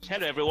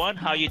Hello everyone,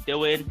 how you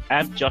doing?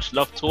 I'm Josh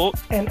Love Talk.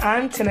 And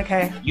I'm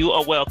Tineke. You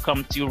are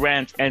welcome to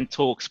Rant and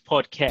Talks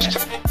podcast.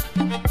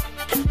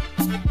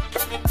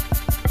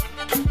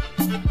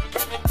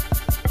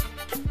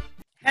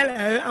 Hello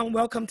and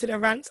welcome to the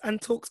Rant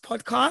and Talks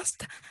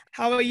podcast.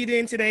 How are you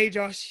doing today,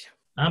 Josh?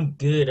 I'm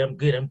good.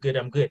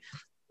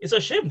 It's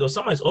a shame though,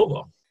 summer is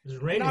over.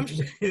 It's raining.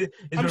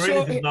 I'm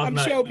sure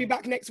it'll be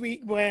back next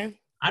week, boy.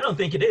 I don't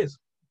think it is.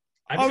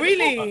 Oh,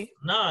 really?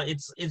 No,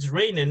 it's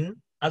raining.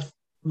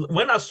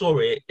 When I saw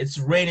it, it's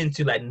raining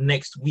till like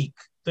next week,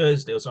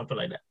 Thursday or something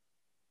like that.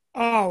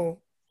 Oh.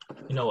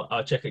 You know what?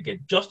 I'll check again.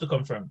 Just to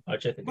confirm, I'll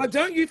check again. But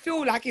don't you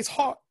feel like it's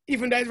hot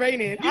even though it's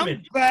raining?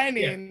 I'm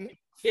burning.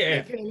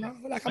 Yeah.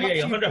 Like I'm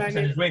 100%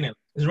 it's raining.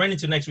 It's raining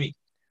till next week.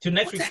 Till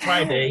next week,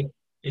 Friday,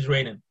 it's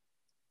raining.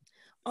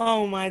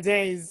 Oh, my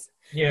days.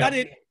 Yeah.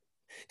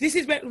 This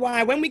is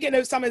why when we get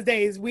those summer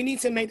days, we need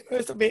to make the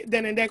most of it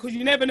then and there, because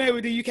you never know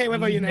with the UK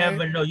weather, you know. You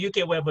never know.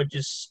 UK weather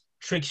just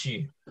tricks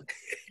you.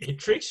 It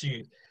tricks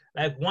you.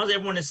 Like once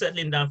everyone is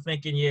settling down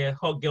thinking, yeah,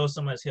 hot girl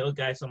summer's here, hot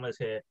guy summer's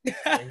here.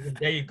 And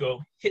there you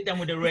go. Hit them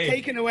with the rain.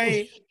 Taken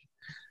away.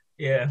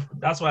 Yeah,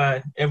 that's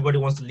why everybody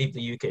wants to leave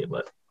the UK,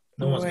 but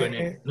no one's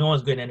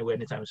going anywhere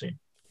anytime soon.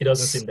 It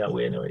doesn't seem that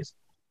way anyways.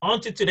 On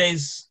to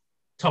today's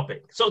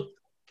topic. So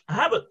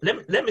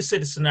let me say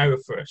the scenario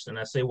first and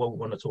I say what we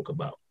want to talk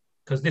about,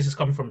 because this is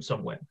coming from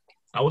somewhere.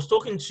 I was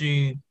talking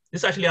to,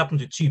 this actually happened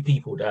to two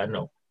people that I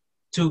know,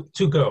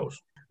 two girls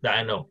that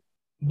I know,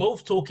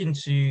 both talking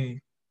to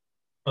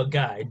a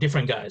guy,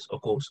 different guys, of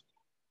course,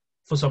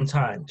 for some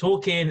time,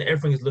 talking,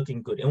 everything is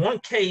looking good. In one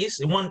case,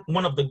 in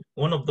one of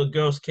the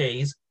girls'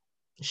 case,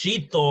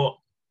 she thought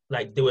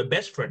like they were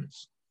best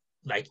friends.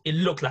 Like it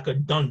looked like a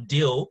done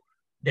deal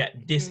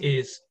that this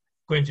is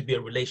going to be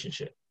a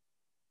relationship.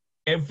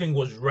 Everything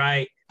was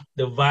right.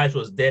 The vibes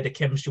was there. The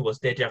chemistry was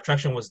there. The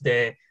attraction was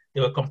there.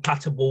 They were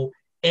compatible.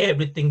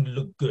 Everything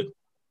looked good.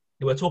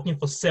 They were talking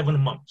for 7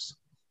 months,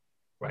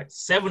 right?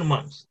 7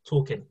 months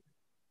talking.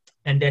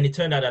 And then it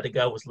turned out that the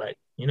guy was like,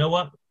 you know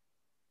what?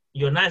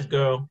 You're a nice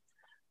girl.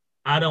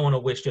 I don't want to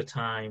waste your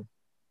time.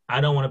 I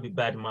don't want to be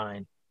bad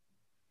mind.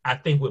 I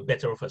think we're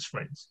better off as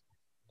friends.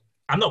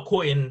 I'm not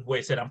quoting where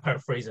he said, I'm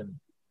paraphrasing.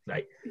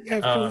 Like,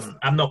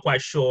 I'm not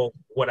quite sure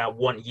what I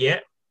want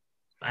yet.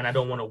 And I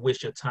don't want to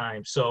waste your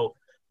time. So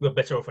we're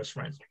better off as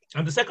friends.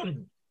 And the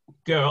second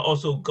girl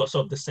also got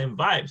sort of the same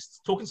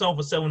vibes. Talking to someone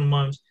for 7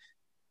 months.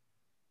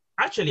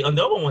 Actually, on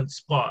the other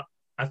one's part,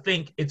 I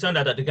think it turned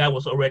out that the guy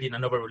was already in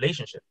another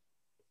relationship.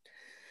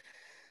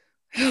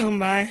 Oh,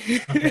 my.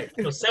 Okay,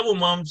 so 7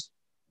 months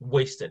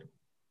wasted.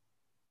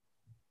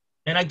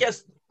 And I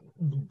guess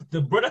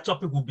the broader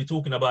topic we'll be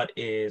talking about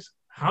is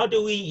how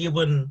do we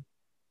even,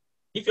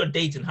 if you're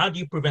dating, how do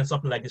you prevent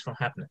something like this from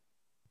happening?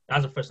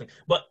 That's the first thing.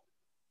 But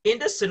in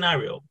this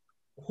scenario,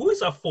 who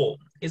is at fault?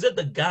 Is it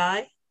the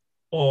guy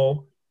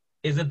or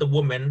is it the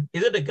woman?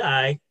 Is it the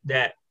guy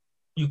that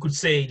you could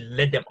say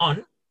led them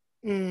on?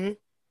 Mm-hmm.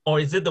 Or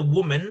is it the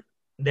woman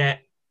that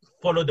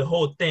followed the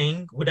whole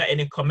thing without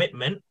any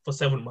commitment for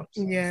 7 months?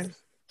 Yeah.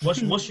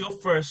 What's your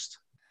first?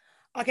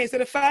 Okay, so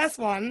the first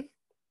one,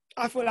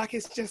 I feel like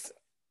it's just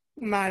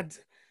mad.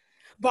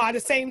 But at the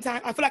same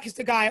time, I feel like it's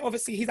the guy.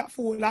 Obviously, he's at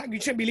fault. Like, you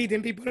shouldn't be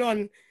leading people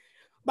on.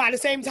 But at the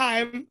same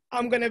time,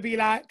 I'm going to be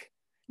like,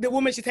 the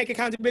woman should take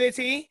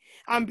accountability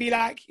and be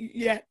like,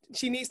 yeah,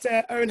 she needs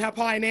to own her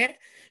part in it.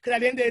 Because at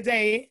the end of the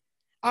day,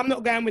 I'm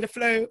not going with the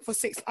flow for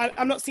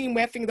I'm not seeing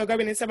where things are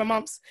going in 7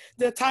 months.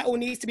 The title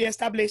needs to be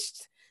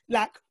established,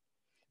 like,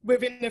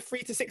 within the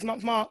 3 to 6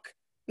 month mark.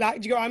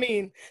 Like, do you know what I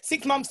mean?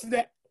 6 months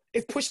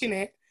is pushing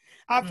it.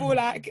 I feel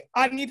like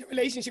I need a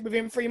relationship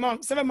within 3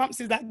 months. 7 months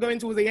is like going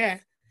towards a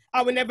year.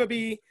 I will never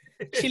be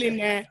chilling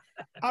there.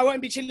 I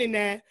won't be chilling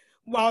there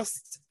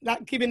whilst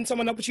like giving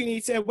someone an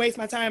opportunity to waste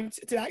my time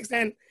to that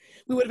extent.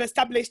 We would have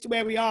established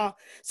where we are.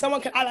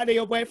 Someone can act like they're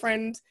your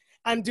boyfriend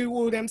and do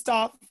all them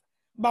stuff.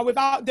 But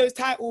without those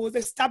titles,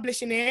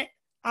 establishing it,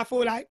 I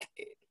feel like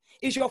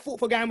it's your fault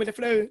for going with the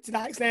flow to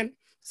that extent.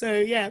 So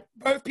yeah,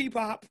 both people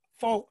are at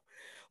fault.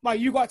 But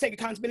you got to take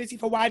accountability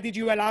for why did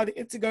you allow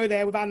it to go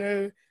there without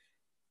no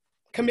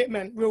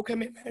commitment, real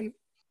commitment.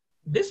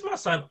 This might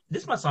sound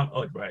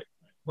odd, right?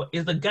 But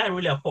is the guy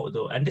really at fault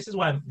though? And this is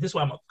why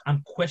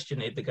I'm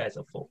questioning if the guy's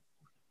at fault.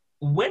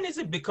 When does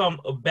it become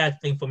a bad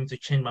thing for me to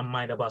change my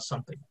mind about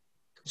something?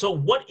 So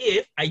what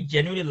if I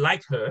genuinely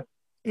liked her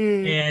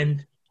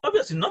and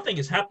obviously nothing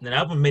is happening. I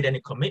haven't made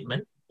any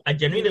commitment. I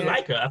genuinely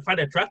like her. I find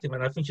her attractive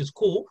and I think she's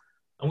cool.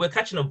 And we're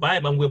catching a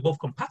vibe and we're both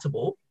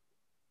compatible.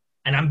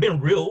 And I'm being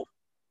real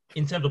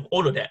in terms of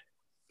all of that.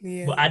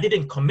 Yeah. But I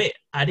didn't commit.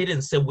 I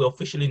didn't say we're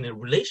officially in a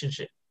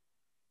relationship.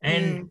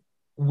 And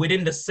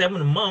within the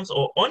 7 months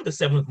or on the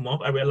 7th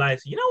month, I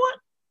realized, you know what?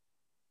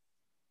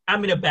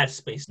 I'm in a bad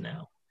space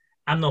now.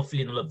 I'm not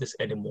feeling all of this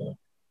anymore.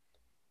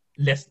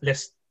 Let's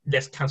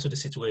cancel the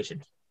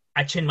situation.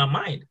 I changed my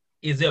mind.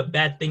 Is there a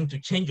bad thing to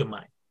change your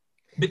mind?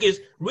 Because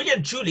really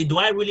and truly, do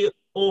I really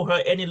owe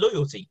her any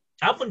loyalty?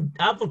 I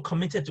haven't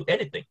committed to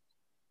anything.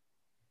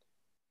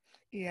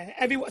 Yeah,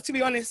 everyone, to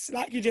be honest,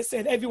 like you just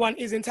said, everyone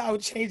is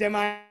entitled to change their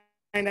mind.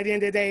 at the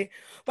end of the day.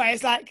 But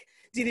it's like,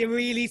 did it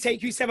really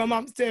take you 7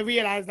 months to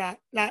realize that?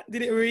 Like,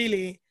 did it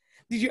really?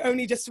 Did you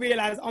only just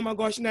realize, oh my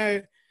gosh,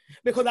 no?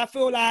 Because I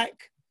feel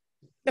like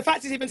the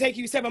fact it's even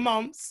taking you 7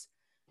 months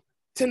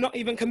to not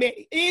even commit,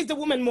 it is the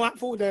woman more at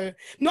fault though.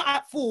 Not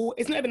at fault,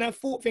 it's not even a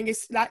fault thing.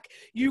 It's like,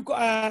 you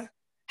gotta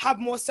have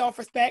more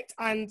self-respect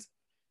and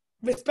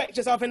respect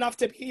yourself enough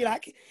to be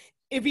like,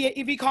 if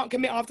he can't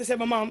commit after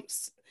 7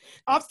 months,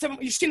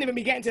 you shouldn't even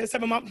be getting to the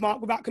 7 month mark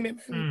without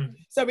commitment.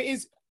 So it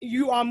is,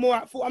 you are more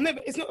at fault.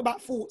 It's not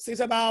about faults,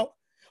 it's about,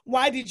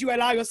 why did you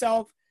allow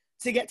yourself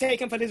to get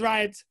taken for this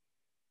ride?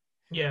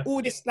 Yeah.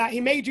 All this, like,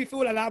 he made you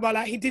feel like that, but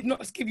like, he did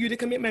not give you the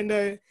commitment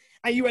though,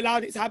 and you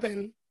allowed it to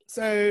happen.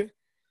 So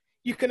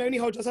you can only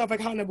hold yourself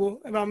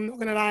accountable, if I'm not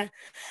gonna lie.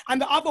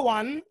 And the other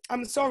one,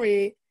 I'm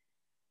sorry,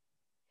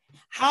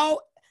 I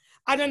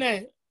don't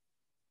know,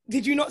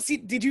 did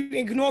you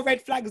ignore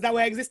red flags that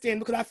were existing?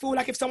 Because I feel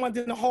like if someone's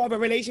in a horrible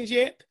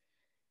relationship,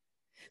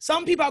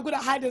 some people are good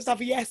at hiding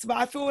stuff, yes, but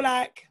I feel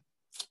like,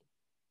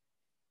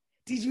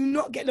 did you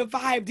not get the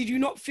vibe? Did you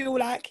not feel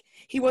like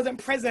he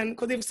wasn't present?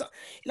 Because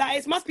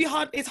it must be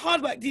hard. It's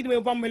hard work dealing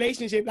with one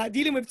relationship. Like,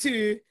 dealing with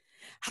two,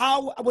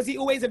 how was he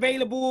always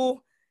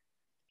available?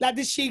 Like,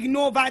 did she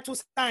ignore vital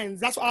signs?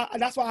 That's what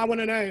I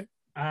want to know.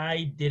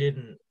 I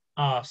didn't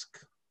ask.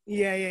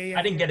 Yeah.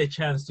 I didn't get a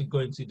chance to go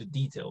into the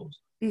details.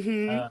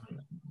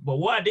 But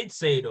what I did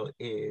say though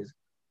is,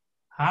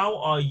 how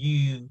are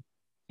you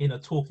in a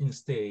talking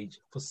stage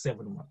for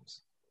 7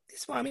 months?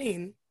 That's what I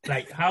mean.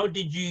 Like, how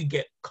did you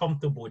get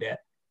comfortable that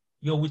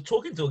we're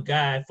talking to a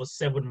guy for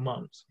 7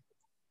 months?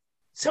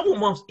 7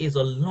 months is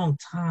a long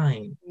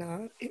time.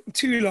 No,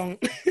 too long.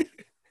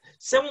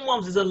 7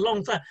 months is a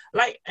long time.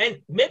 Like,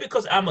 and maybe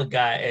because I'm a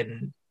guy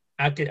and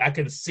I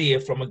can see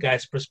it from a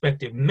guy's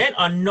perspective. Men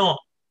are not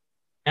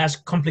as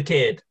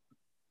complicated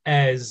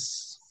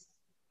as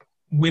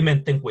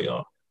women think we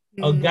are.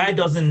 A guy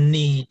doesn't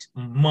need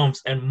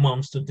months and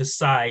months to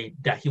decide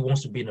that he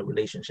wants to be in a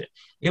relationship.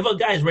 If a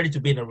guy is ready to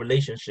be in a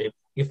relationship,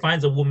 he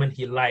finds a woman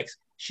he likes,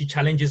 she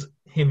challenges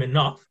him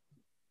enough,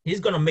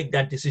 he's going to make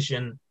that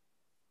decision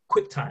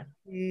quick time.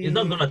 It's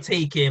not going to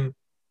take him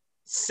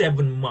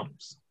 7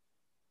 months.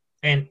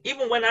 And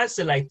even when I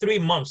say like 3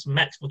 months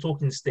max for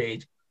talking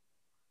stage,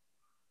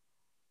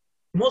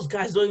 most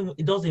guys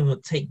it doesn't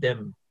even take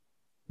them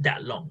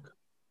that long.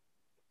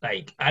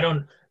 Like,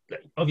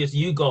 obviously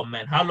you go,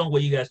 man. How long were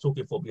you guys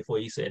talking for before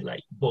you said,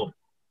 like, boom,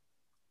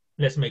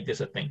 let's make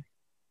this a thing?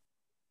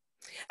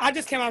 I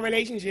just came out of a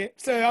relationship.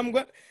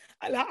 So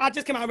I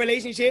just came out of a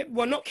relationship.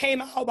 Well, not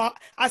came out, but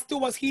I still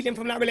was healing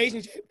from that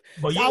relationship.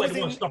 But so you were the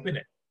one stopping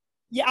it.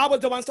 Yeah, I was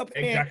the one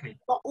stopping exactly. it.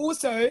 But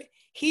also,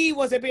 he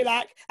was a bit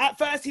like, at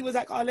first he was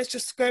like, oh, let's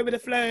just go with the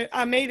flow.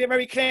 I made it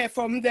very clear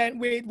from then,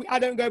 I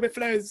don't go with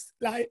flows.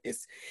 Like,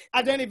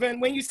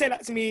 when you say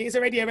that to me, it's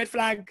already a red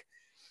flag.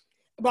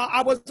 But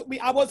I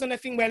was on a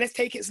thing where let's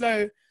take it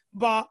slow.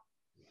 But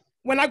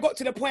when I got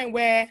to the point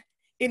where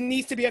it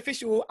needs to be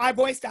official, I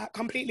voiced that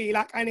completely.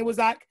 Like, and it was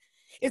like,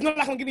 it's not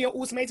like I'm giving you an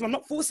ultimatum. I'm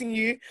not forcing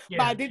you,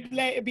 but I did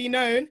let it be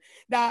known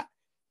that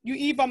you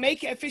either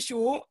make it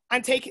official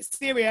and take it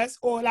serious,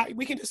 or like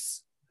we can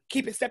just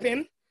keep it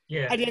stepping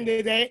at the end of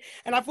the day.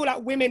 And I feel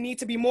like women need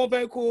to be more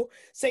vocal,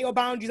 set your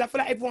boundaries. I feel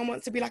like everyone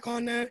wants to be like, oh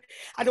no,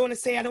 I don't want to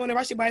say, I don't want to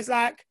rush it. But it's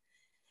like,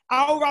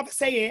 I'll rather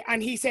say it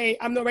and he say,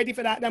 I'm not ready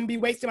for that, than be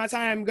wasting my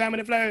time going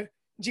with the flow.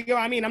 Do you get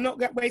what I mean? I'm not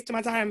wasting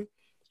my time.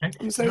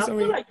 I'm so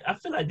sorry. I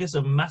feel like this is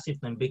a massive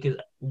thing, because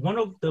one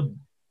of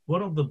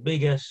the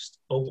biggest,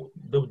 or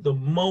the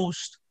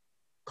most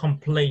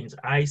complaints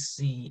I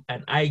see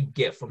and I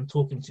get from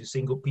talking to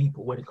single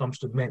people when it comes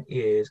to men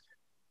is,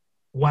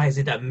 why is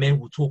it that men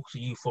will talk to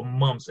you for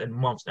months and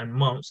months and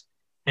months,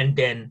 and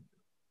then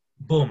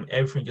boom,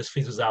 everything just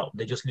fizzles out.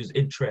 They just lose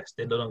interest.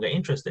 They're no longer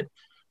interested.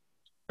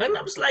 And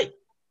I was like,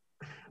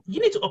 you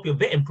need to up your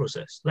vetting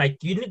process. Like,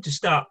 you need to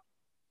start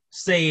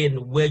saying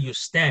where you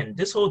stand.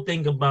 This whole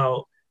thing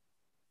about,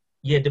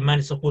 the man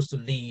is supposed to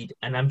lead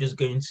and I'm just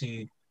going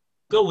to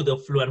go with the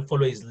flow and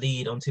follow his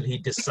lead until he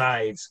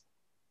decides.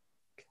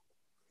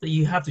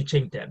 You have to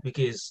change that,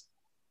 because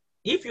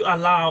if you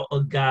allow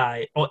a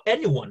guy or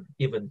anyone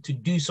even to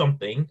do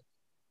something,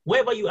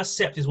 whatever you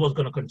accept is what's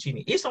going to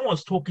continue. If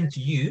someone's talking to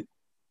you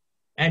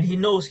and he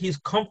knows he's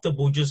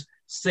comfortable just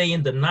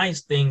saying the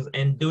nice things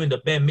and doing the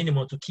bare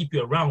minimum to keep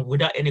you around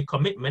without any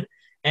commitment,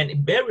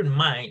 and bear in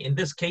mind, in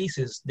these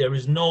cases, there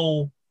is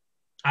no,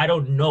 I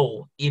don't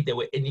know if there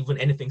were even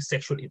anything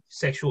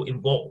sexual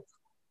involved.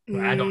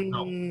 Right? I don't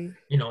know.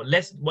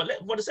 Let's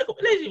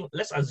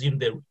assume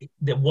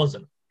there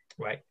wasn't,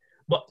 right?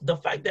 But the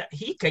fact that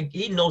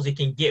he knows he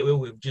can get away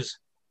with just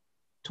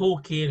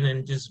talking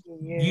and just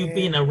you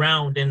being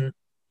around, and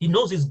he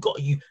knows he's got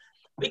you.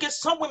 Because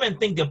some women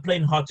think they're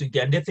playing hard to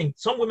get, and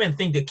some women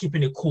think they're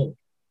keeping it cool.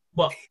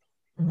 But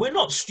we're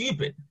not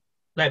stupid.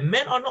 Like,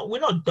 men are not, we're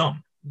not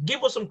dumb.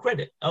 Give us some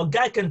credit. A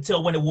guy can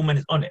tell when a woman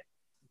is on it.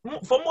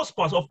 For most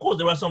parts, of course,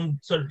 there are some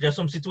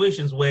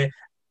situations where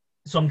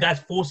some guys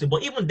force it,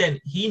 but even then,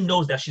 he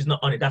knows that she's not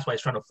on it. That's why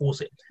he's trying to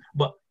force it.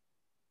 But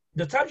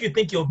the times you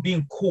think you're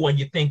being cool and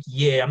you think,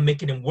 yeah, I'm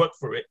making him work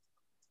for it,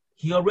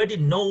 he already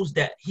knows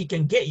that he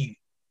can get you.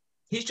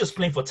 He's just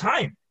playing for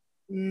time.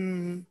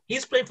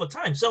 He's playing for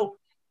time. So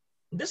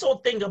this whole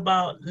thing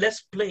about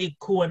let's play it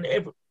cool and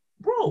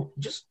bro,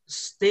 just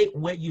stay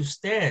where you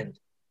stand.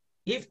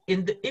 If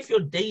you're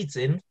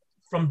dating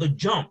from the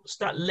jump,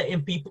 start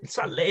letting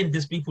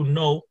these people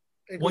know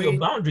what your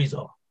boundaries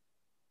are.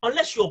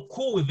 Unless you're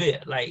cool with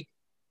it, like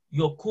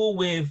you're cool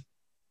with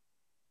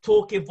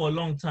talking for a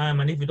long time,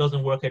 and if it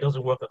doesn't work, it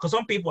doesn't work. Because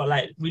some people are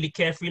like really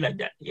carefree like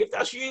that. If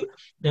that's you,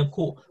 then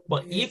cool.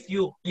 But if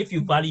you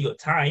value your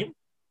time,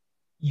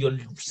 you're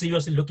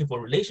seriously looking for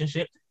a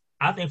relationship,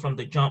 I think from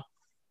the jump,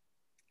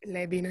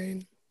 let it be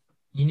known.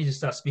 You need to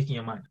start speaking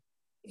your mind.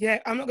 Yeah,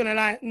 I'm not gonna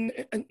lie.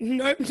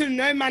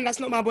 No man that's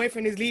not my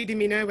boyfriend is leading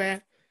me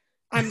nowhere.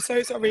 I'm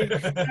so sorry.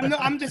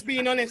 I'm just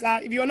being honest.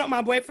 Like, if you're not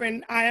my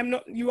boyfriend,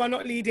 you are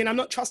not leading. I'm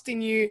not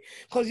trusting you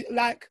because,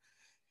 like,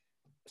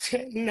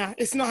 nah,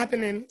 it's not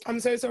happening. I'm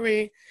so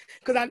sorry.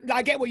 Because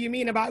I get what you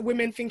mean about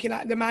women thinking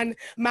like the man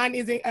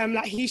isn't,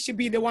 like, he should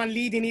be the one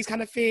leading these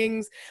kind of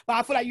things. But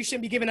I feel like you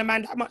shouldn't be giving a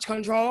man that much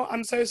control.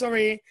 I'm so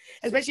sorry.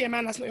 Especially a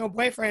man that's not your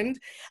boyfriend.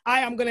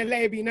 I am going to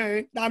let it be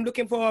known that I'm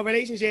looking for a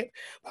relationship.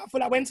 But I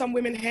feel like when some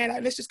women hear,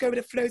 like, let's just go with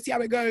the flow, see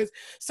how it goes.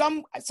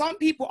 Some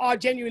people are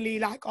genuinely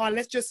like, oh,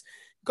 let's just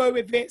go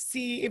with it,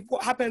 see if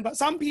what happens. But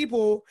some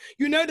people,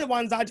 you know, the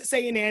ones that are just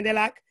saying it and they're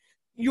like,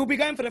 you'll be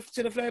going to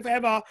the flow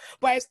forever,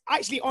 but it's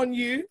actually on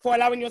you for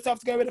allowing yourself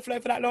to go with the flow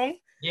for that long.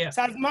 Yeah.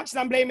 So as much as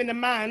I'm blaming the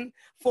man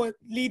for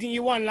leading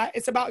you on, like,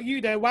 it's about you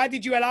though. Why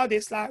did you allow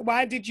this? Like,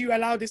 why did you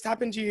allow this to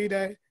happen to you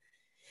though?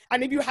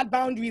 And if you had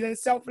boundaries and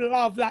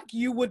self-love, like,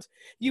 you would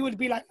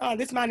be like, oh,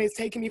 this man is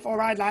taking me for a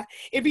ride. Like,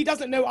 if he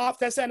doesn't know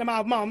after a certain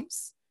amount of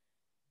months,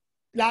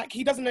 like,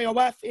 he doesn't know your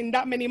worth in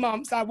that many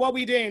months, like, what are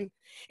we doing?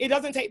 It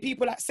doesn't take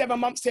people like 7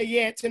 months to a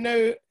year to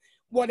know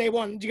what they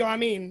want. Do you know what I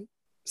mean?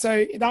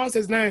 So the answer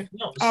is no.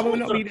 I will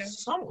not be there.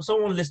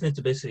 Someone listening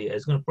to this here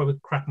is going to probably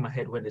crack my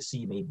head when they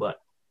see me, but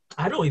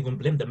I don't even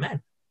blame the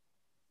man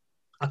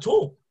at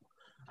all.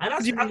 And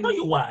I'll tell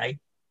you why.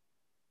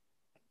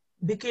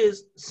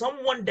 Because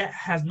someone that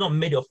has not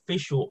made it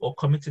official or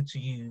committed to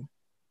you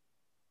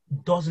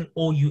doesn't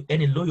owe you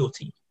any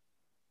loyalty.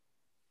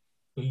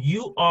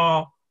 You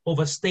are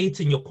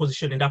overstating your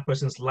position in that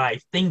person's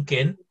life,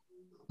 thinking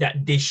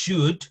that they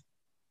should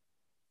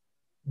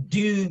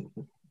do.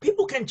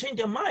 People can change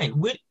their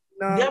mind. They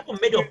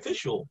haven't made it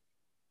official.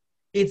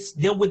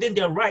 They're within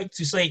their right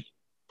to say,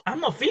 I'm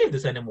not feeling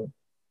this anymore.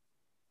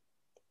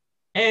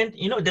 And,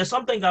 you know, there's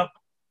something I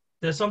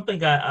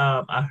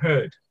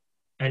heard,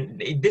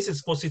 and this is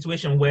for a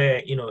situation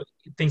where, you know,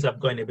 things have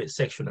gone a bit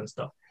sexual and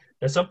stuff.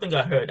 There's something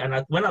I heard,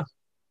 and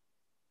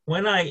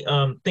when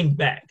I think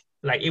back,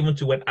 like, even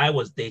to when I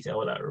was dating, I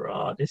was like,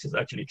 oh, this is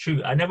actually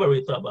true. I never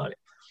really thought about it.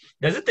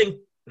 There's a thing,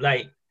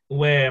 like,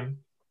 where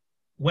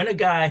when a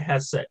guy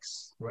has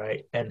sex,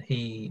 right, and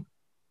he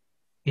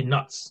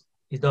nuts,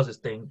 he does his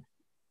thing,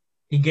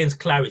 he gains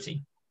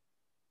clarity.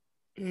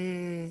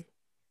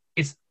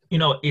 It's, you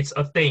know, it's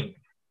a thing.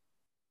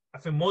 I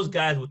think most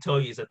guys will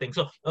tell you it's a thing.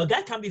 So a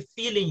guy can be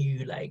feeling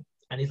you, like,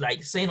 and he's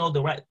like saying all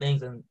the right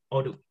things and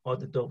all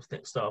the dope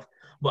stuff,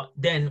 but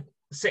then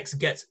sex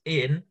gets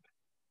in,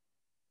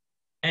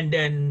 and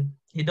then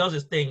he does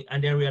his thing,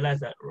 and then realize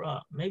that,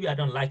 maybe I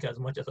don't like it as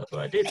much as I thought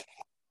I did.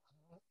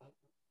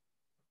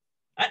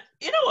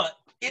 You know what?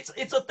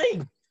 It's a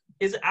thing.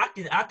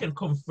 I can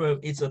confirm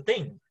it's a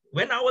thing.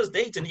 When I was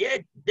dating, yeah,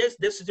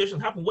 this situation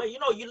happened where, you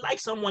know, you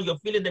like someone, you're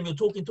feeling them, you're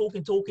talking,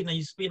 and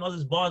you spin all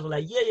these bars,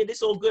 like, yeah, this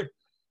is all good.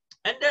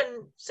 And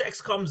then sex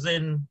comes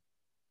in,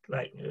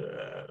 like...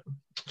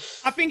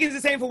 I think it's the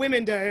same for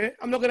women, though.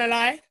 I'm not going to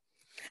lie.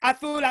 I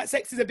feel like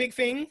sex is a big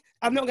thing.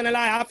 I'm not going to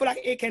lie. I feel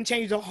like it can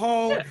change the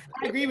whole... Yeah.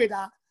 I agree with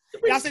that.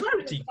 That's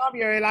clarity.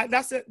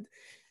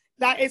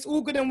 Like, it's all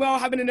good and well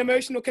having an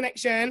emotional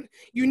connection.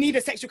 You need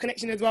a sexual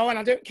connection as well, and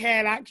I don't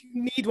care, like,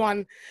 you need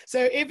one.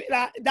 So if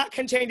that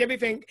can change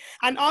everything.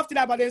 And after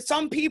that, but then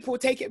some people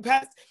take it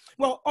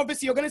well,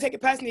 obviously you're going to take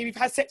it personally if you've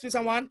had sex with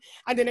someone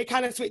and then they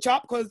kind of switch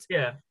up, because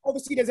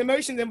obviously there's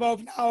emotions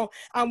involved now.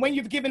 And when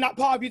you've given that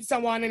part of you to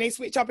someone and they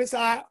switch up, it's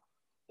like,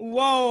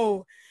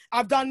 whoa,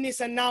 I've done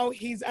this and now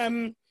he's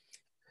trying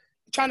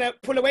to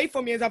pull away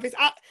from me as if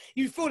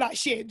you feel like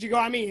shit. Do you know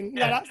what I mean?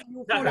 Yeah,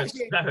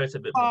 that hurts a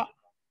bit more.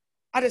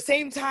 At the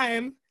same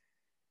time,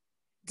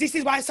 this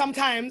is why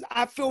sometimes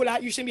I feel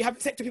like you shouldn't be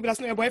having sex with people that's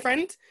not your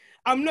boyfriend.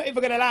 I'm not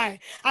even going to lie.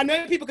 I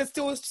know people can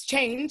still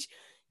change,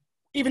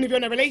 even if you're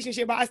in a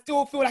relationship, but I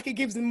still feel like it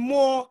gives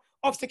more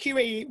of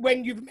security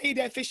when you've made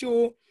it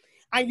official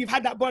and you've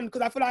had that bond,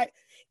 because I feel like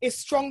it's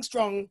strong.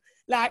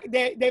 Like,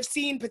 they've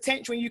seen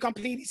potential in you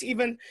completely to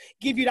even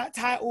give you that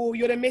title,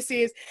 you're the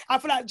missus. I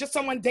feel like just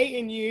someone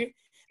dating you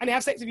and they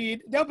have sex with you,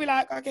 they'll be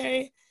like,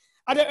 okay,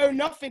 I don't owe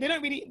nothing.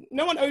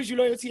 No one owes you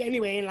loyalty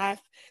anyway in life.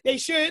 They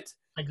should.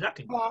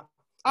 Exactly. But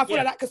I feel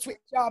like that could switch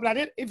up.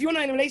 Like, if you're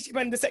not in a relationship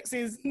and the sex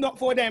is not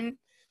for them,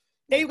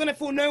 they're going to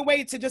feel no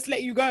way to just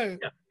let you go.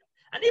 Yeah.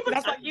 And even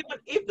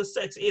if the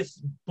sex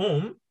is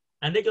boom,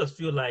 and they just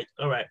feel like,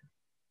 all right,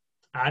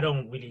 I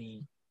don't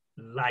really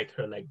like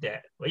her like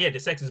that. But yeah, the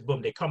sex is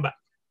boom. They come back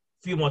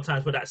a few more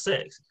times for that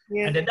sex.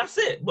 Yeah. And then that's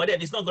it. But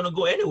then it's not going to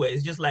go anywhere.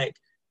 It's just like,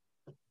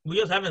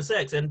 we're just having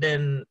sex. And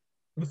then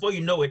before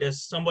you know it,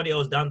 there's somebody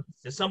else on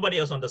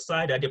the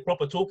side that they're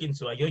proper talking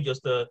to, and you're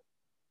just the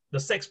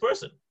sex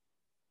person,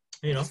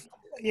 you know?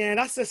 Yeah,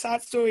 that's a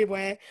sad story,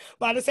 boy.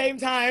 But at the same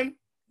time,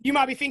 you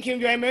might be thinking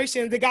with your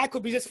emotions. The guy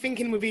could be just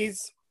thinking with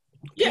his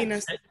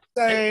penis.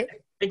 So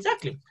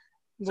exactly.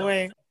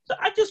 Boy. So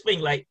I just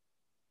think like,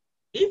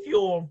 if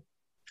you're,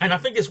 and I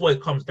think this is what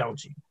it comes down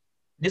to.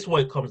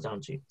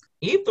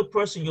 If the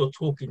person you're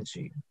talking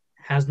to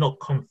has not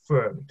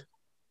confirmed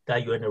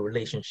that you're in a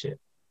relationship,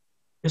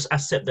 just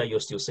accept that you're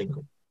still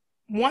single.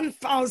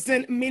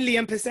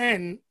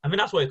 1,000,000,000%. I mean,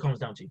 that's what it comes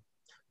down to.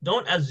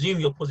 Don't assume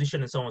your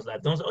position in someone's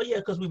life. Don't say, oh yeah,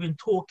 because we've been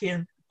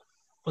talking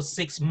for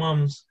 6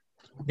 months.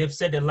 They've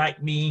said they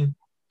like me.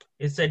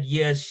 They said,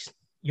 yes,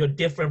 you're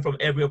different from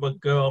every other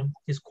girl.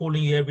 He's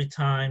calling you every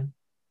time.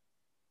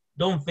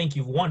 Don't think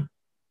you've won.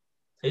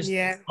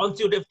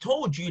 Until they've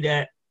told you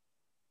that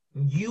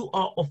you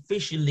are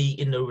officially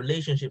in a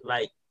relationship,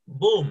 like,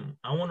 boom,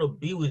 I want to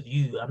be with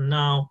you. I'm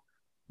now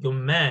your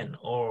man.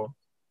 Or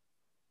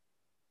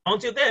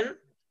until then,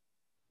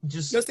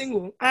 just... You're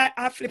single.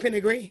 I flipping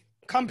agree.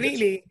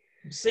 Completely.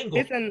 Single.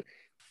 Listen.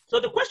 So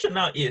the question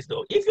now is,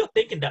 though, if you're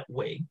thinking that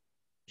way,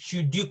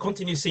 should you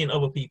continue seeing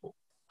other people?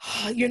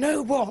 You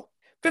know what?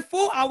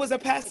 Before I was a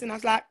person, I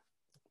was like,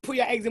 put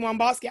your eggs in one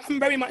basket. I'm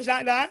very much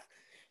like that.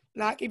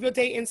 Like, if you're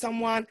dating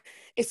someone,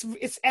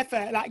 it's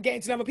effort, like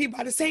getting to know other people.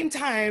 At the same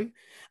time,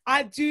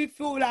 I do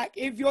feel like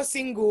if you're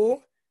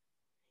single,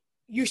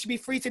 you should be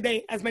free to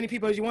date as many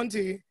people as you want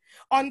to,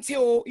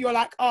 until you're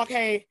like,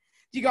 okay,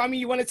 do you know what I mean?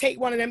 You want to take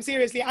one of them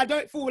seriously. I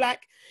don't feel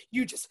like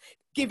you just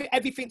give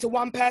everything to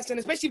one person,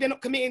 especially if they're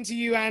not committing to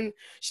you and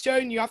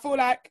showing you. I feel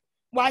like,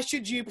 why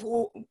should you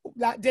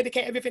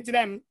dedicate everything to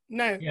them?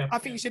 No, yeah. I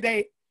think you should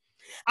date.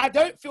 I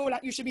don't feel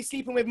like you should be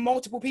sleeping with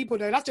multiple people,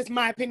 though. That's just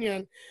my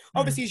opinion.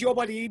 Obviously, it's your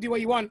body. You do what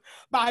you want.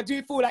 But I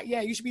do feel like, yeah,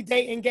 you should be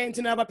dating, getting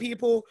to know other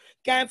people,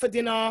 going for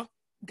dinner,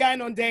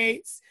 going on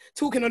dates,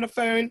 talking on the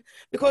phone.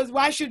 Because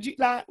why should you,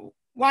 like,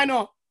 why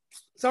not?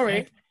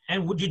 Sorry.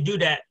 And would you do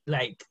that,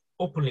 like,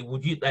 openly?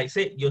 Would you, like,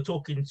 say you're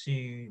talking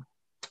to,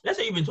 let's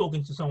say you've been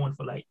talking to someone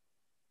for, like,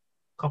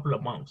 a couple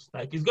of months.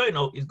 Like, it's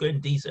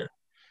going decent.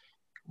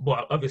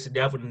 But obviously, they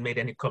haven't made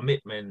any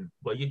commitment.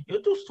 But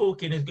you're just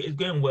talking, it's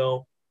going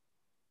well.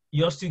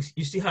 You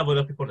still have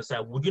other people on the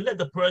side. Would you let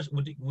the person?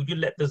 Would you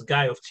let this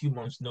guy of 2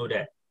 months know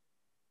that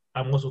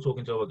I'm also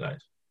talking to other guys?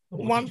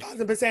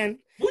 1,000%.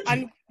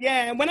 And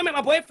yeah, when I met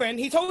my boyfriend,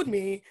 he told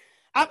me.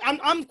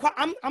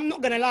 I'm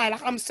not gonna lie.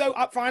 Like, I'm so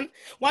upfront.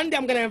 One day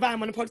I'm gonna invite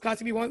him on the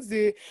podcast if he wants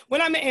to.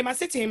 When I met him, I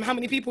said to him, "How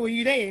many people were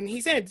you dating?" He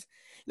said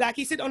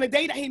on the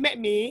day that he met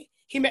me,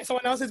 he met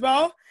someone else as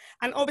well.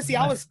 And obviously,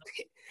 I was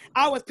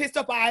pissed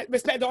off, but I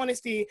respect the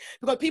honesty,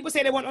 because people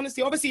say they want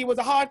honesty. Obviously, it was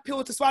a hard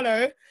pill to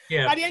swallow.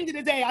 Yeah. But at the end of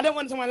the day, I don't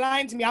want someone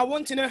lying to me. I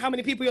want to know how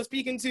many people you're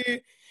speaking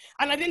to.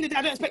 And at the end of the day,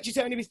 I don't expect you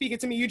to only be speaking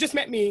to me. You just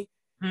met me.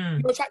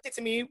 You're attracted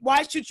to me.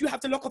 Why should you have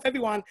to lock off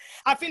everyone?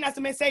 I think that's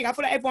the mistake. I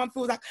feel like everyone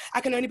feels like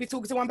I can only be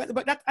talking to one person.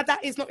 But that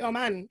is not your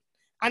man.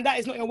 And that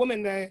is not your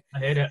woman, though. I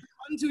hear that.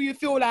 Until you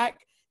feel like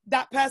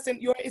that person,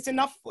 it's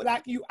enough,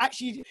 like, you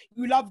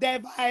love their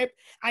vibe,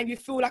 and you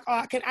feel like, oh,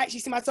 I can actually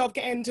see myself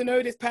getting to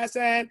know this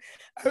person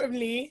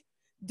only,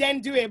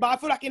 then do it. But I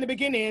feel like in the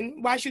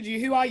beginning, why should you?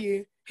 Who are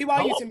you? Who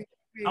are you to me?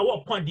 At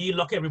what point do you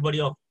lock everybody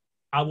off?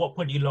 At what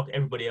point do you lock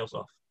everybody else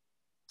off?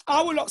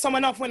 I will lock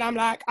someone off when I'm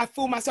like, I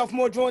feel myself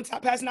more drawn to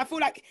that person. I feel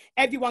like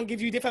everyone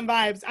gives you different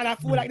vibes, and I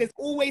feel like there's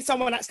always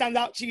someone that stands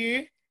out to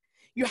you.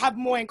 You have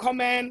more in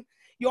common.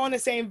 You're on the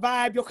same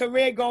vibe. Your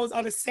career goals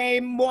are the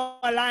same, more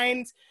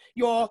aligned.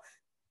 Your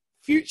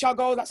future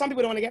goals, like, some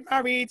people don't want to get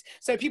married,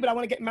 so people that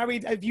want to get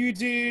married as you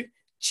do,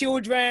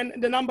 children,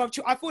 the number of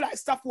children, I feel like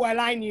stuff will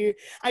align you,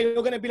 and you're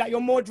going to be like,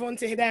 you're more drawn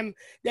to them,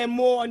 they're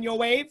more on your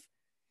wave.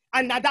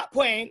 And at that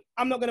point,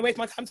 I'm not going to waste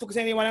my time talking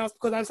to anyone else,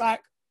 because I'm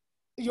like,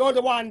 you're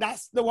the one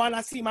that's the one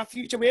I see my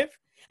future with.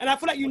 And I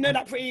feel like you know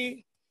that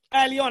pretty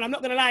early on. I'm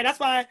not going to lie. That's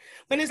why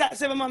when it's like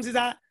 7 months, is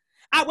that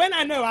when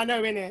I know,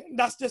 innit?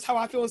 That's just how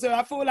I feel. So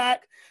I feel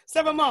like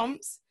 7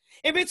 months,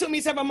 if it took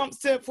me 7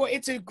 months for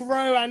it to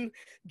grow and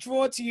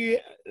draw to you,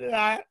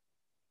 like,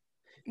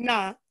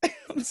 nah,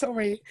 I'm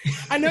sorry.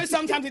 I know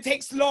sometimes it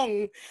takes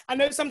long. I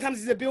know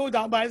sometimes it's a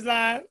build-up, but it's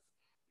like,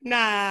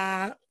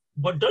 nah.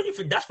 But don't you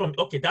think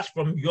that's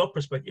from your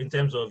perspective in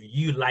terms of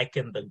you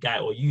liking the guy,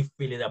 or you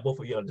feeling that both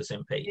of you are on the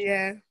same page?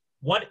 Yeah.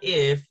 What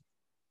if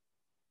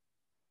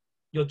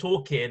you're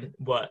talking,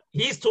 but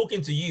he's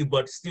talking to you,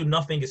 but still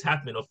nothing is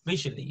happening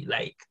officially?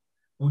 Like,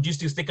 would you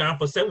still stick around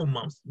for 7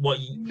 months?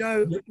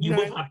 No.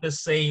 Both have the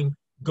same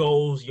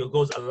goals, your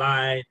goals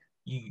align,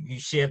 you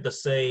share the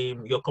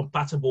same, you're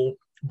compatible,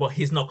 but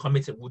he's not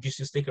committed. Would you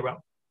still stick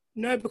around?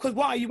 No, because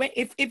what are you,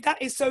 if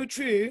that is so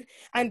true,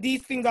 and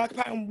these things are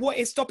compatible, what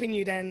is stopping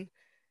you then?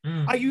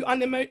 Are you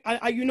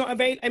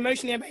not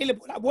emotionally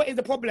available? Like, what is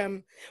the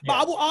problem? But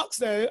I'll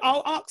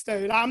ask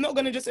though. Like, I'm not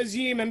going to just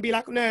assume and be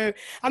like, no,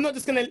 I'm not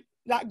just going to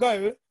like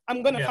go,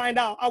 I'm gonna find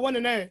out. I want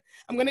to know.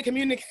 I'm gonna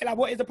communicate. Like,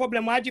 what is the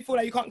problem? Why do you feel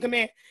like you can't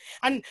commit?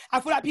 And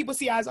I feel like people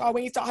see it as, oh,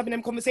 when you start having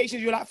them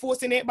conversations, you're like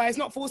forcing it, but it's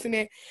not forcing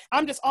it.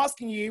 I'm just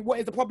asking you, what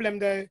is the problem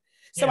though?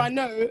 So I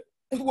know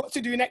what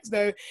to do next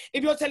though.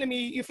 If you're telling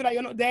me you feel like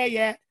you're not there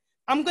yet,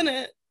 I'm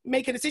gonna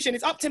make a decision.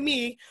 It's up to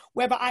me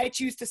whether I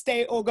choose to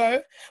stay or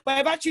go. But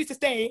if I choose to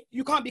stay,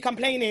 you can't be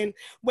complaining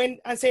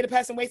and say the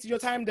person wasted your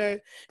time though.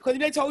 Because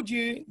if they told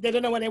you they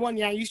don't know what they want,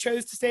 you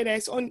chose to stay there.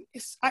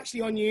 It's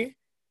actually on you.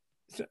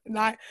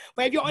 Like,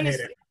 but if you're honest,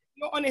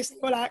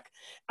 you're like,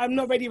 I'm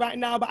not ready right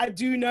now, but I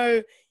do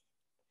know.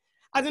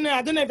 I don't know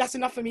if that's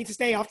enough for me to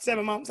stay after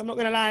 7 months. I'm not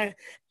gonna lie.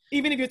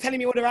 Even if you're telling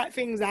me all the right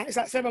things, like it's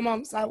like 7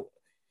 months. Like,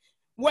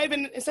 what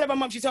even in 7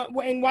 months?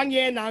 In 1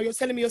 year now, you're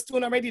telling me you're still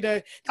not ready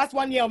though. That's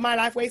 1 year of my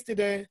life wasted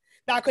though.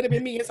 That could have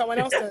been me and someone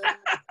else though.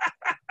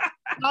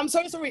 I'm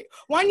so sorry.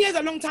 1 year is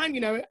a long time,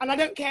 and I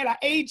don't care. Like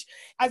age,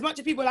 as much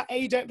as people like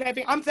age don't play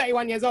anything. I'm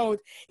 31 years old.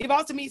 If I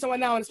was to meet someone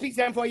now and speak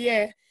to them for a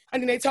year,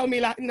 and then they tell me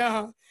like,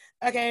 no,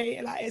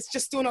 okay, like it's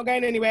just still not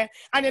going anywhere,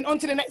 and then on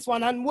to the next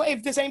one. And what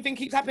if the same thing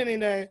keeps happening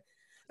though?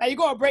 Like you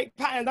gotta break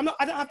patterns.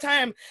 I don't have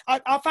time.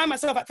 I'll find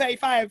myself at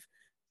 35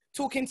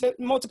 talking to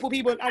multiple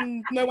people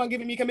and no one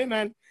giving me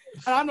commitment.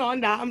 And I'm not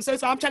on that. I'm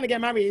trying to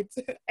get married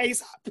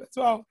ASAP as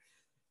well.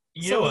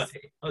 You know what?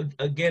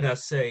 Again, I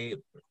say,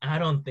 I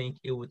don't think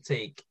it would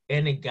take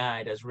any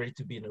guy that's ready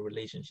to be in a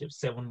relationship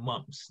 7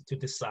 months to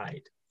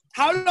decide.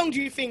 How long do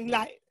you think,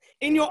 like,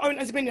 in your own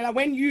opinion, like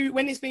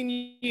when it's been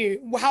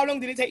you, how long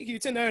did it take you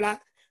to know, like,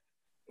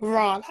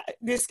 like,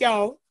 this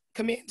girl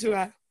committed to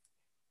her?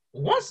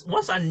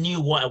 Once I knew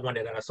what I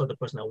wanted and I saw the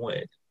person I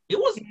wanted, it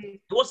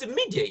was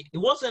immediate. It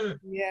wasn't,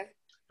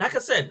 like I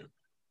said,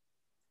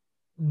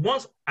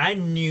 once I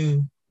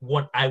knew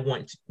what I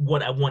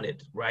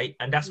wanted, right?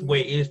 And that's where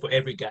it is for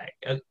every guy.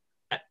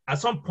 At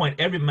some point,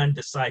 every man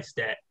decides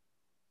that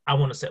I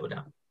want to settle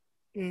down.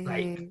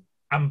 Like,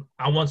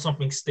 I want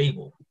something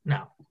stable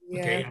now.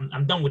 Okay,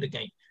 I'm done with the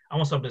game. I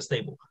want something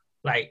stable.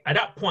 Like at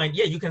that point,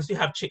 you can still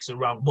have chicks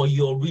around, but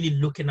you're really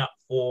looking up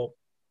for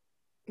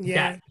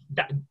that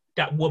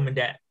woman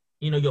that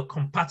you're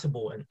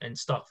compatible and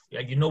stuff.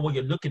 You know what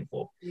you're looking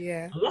for.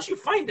 And once you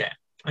find that,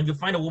 and you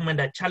find a woman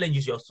that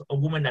challenges you, a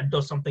woman that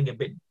does something a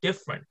bit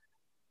different,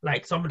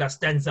 like someone that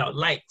stands out.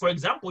 Like for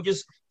example,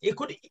 the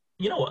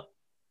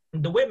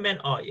way men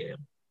are,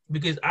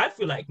 because I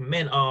feel like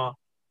men are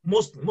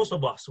most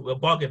of us, we're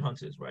bargain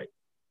hunters, right?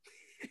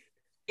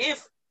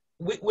 If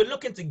we're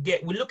looking to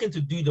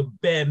do the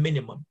bare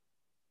minimum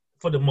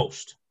for the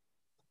most,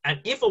 and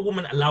if a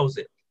woman allows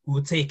it, we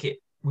will take it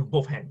with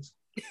both hands.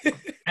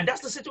 And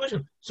that's the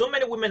situation. So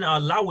many women are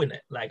allowing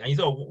it, like, and you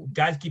know,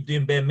 guys keep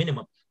doing bare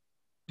minimum.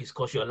 It's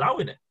because you're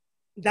allowing it.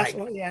 That's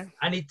like, what,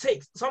 and it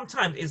takes,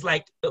 sometimes it's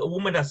like a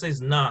woman that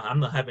says, nah, I'm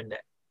not having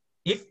that.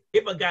 If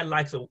a guy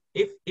likes her,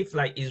 if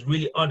like is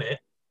really on it,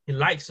 he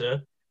likes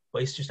her,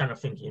 but he's just trying to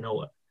think, you know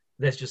what,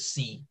 let's just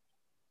see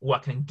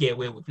what I can get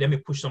away with. Let me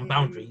push some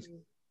boundaries.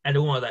 And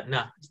the woman's like,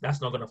 nah,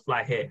 that's not gonna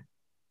fly here.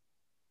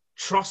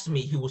 Trust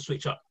me, he will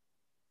switch up.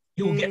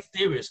 He will get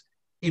serious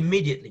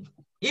immediately.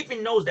 If he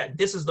knows that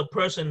this is the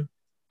person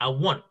I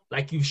want,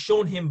 like you've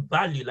shown him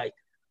value, like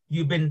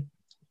you've been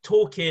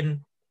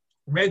talking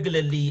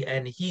regularly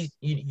and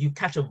you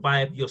catch a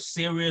vibe, you're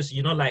serious,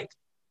 like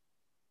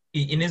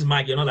in his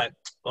mind, you're not like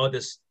all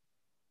this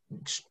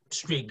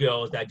street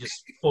girls that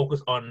just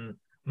focus on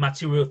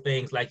material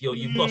things. Like,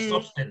 you've got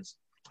substance.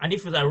 And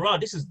if you're like, raw,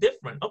 this is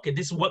different. Okay,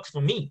 this works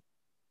for me.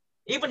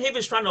 Even if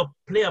he's trying to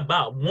play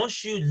about,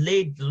 once you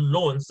lay the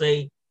law and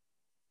say,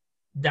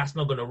 that's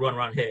not gonna run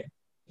around here,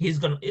 it's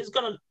gonna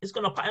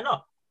pattern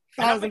up.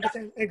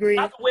 1,000% agree.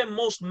 That's the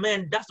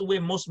way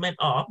most men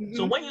are.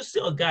 So when you see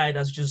a guy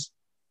that's just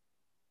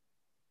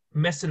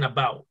messing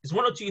about, it's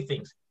one or two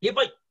things.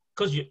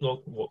 Because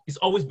it's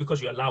always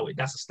because you allow it.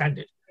 That's the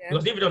standard.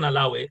 Because if you don't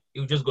allow it, it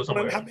will just go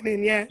somewhere else.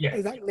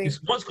 Exactly.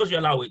 It's once because you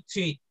allow it.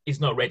 Two,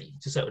 it's not ready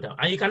to settle down.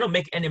 And you cannot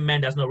make any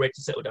man that's not ready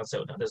to settle down.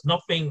 There's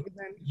nothing.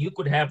 You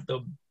could have the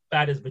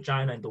baddest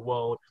vagina in the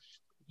world.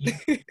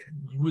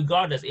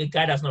 Regardless, a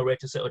guy that's not ready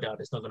to settle down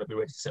is not going to be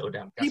ready to settle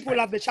down. People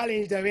love the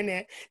challenge though,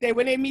 innit?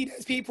 When they meet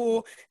those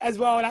people as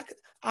well, like,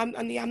 I'm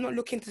not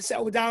looking to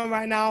settle down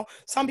right now.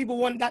 Some people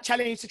want that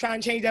challenge to try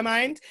and change their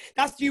mind.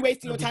 That's you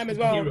wasting your time as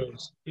well.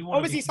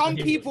 Obviously, some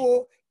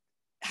people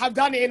have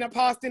done it in the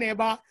past, innit?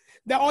 But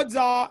the odds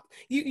are,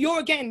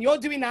 you're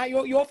doing that.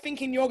 You're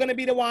thinking you're going to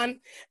be the one.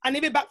 And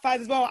if it backfires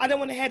as well, I don't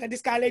want to hear that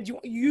this guy led you.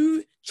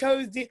 You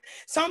chose it.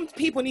 Some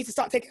people need to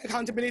start taking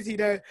accountability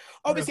though.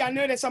 Obviously, I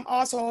know there's some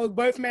assholes,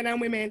 both men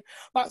and women,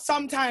 but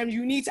sometimes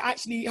you need to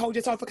actually hold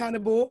yourself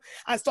accountable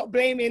and stop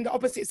blaming the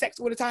opposite sex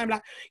all the time.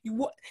 Like,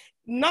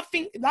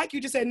 nothing, like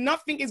you just said,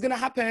 nothing is going to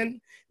happen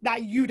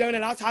that you don't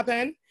allow to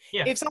happen.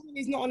 If someone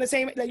is not on the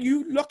same, like,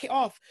 you lock it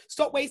off.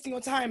 Stop wasting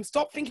your time.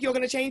 Stop thinking you're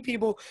going to change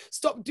people.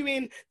 Stop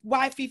doing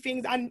wifey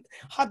things and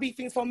hubby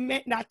things for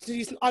men that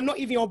are not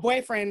even your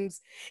boyfriends.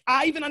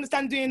 I even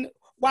understand doing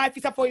wife,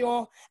 it's for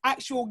your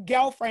actual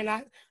girlfriend,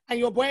 like, and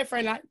your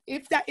boyfriend. Like,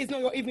 if that is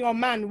not even your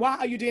man, why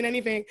are you doing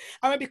anything?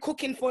 I won't be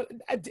cooking for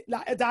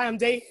a damn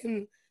day,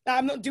 and like,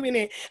 I'm not doing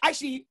it.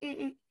 Actually,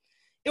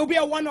 it'll be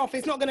a one-off.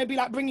 It's not gonna be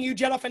like bringing you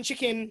jollof and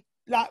chicken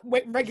like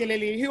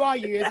regularly. Who are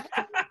you?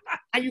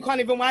 And you can't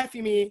even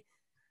wifey me.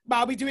 But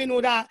I'll be doing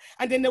all that,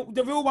 and then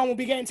the real one will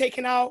be getting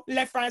taken out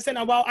left, right, and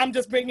center. Well, I'm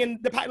just bringing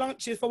the packed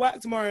lunches for work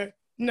tomorrow.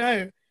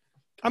 No,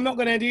 I'm not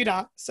gonna do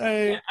that. So,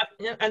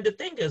 and the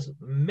thing is,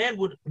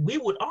 we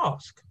would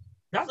ask.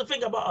 That's the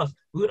thing about us.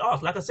 We would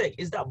ask. Like I said,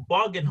 it's that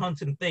bargain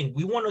hunting thing.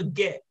 We want to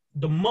get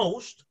the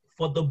most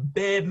for the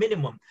bare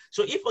minimum.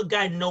 So if a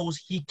guy knows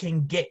he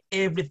can get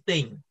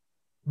everything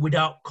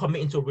without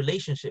committing to a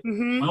relationship,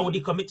 why would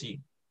he commit to you?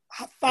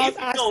 If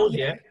he knows,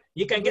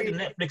 he can get the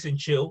Netflix and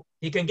chill.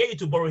 He can get you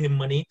to borrow him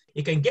money.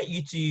 He can get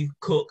you to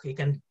cook. He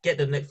can get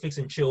the Netflix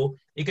and chill.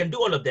 He can do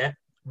all of that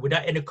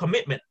without any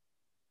commitment.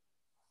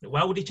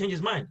 Why would he change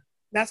his mind?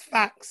 That's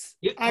facts.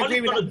 All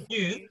he's going to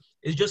do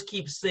is just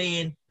keep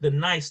saying the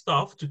nice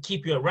stuff to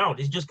keep you around.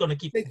 He's just going to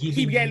keep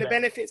getting the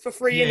benefits for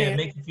free. Yeah,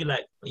 make you feel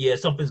like,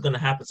 something's going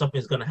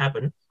to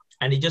happen.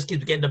 And he just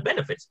keeps getting the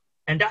benefits.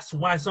 And that's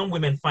why some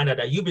women find out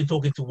that you've been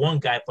talking to one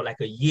guy for like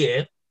a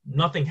year,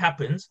 nothing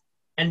happens.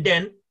 And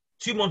then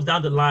 2 months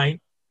down the line,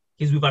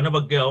 he's with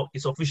another girl.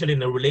 He's officially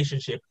in a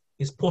relationship.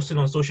 He's posting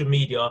on social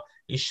media.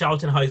 He's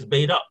shouting how he's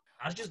made up.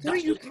 Do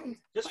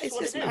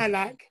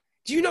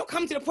you not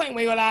come to the point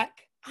where you're like,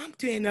 I'm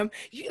doing them?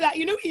 You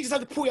just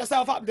have to pull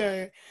yourself up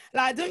though.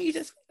 Like, don't you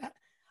just,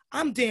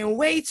 I'm doing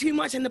way too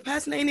much and the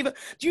person ain't even,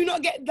 do you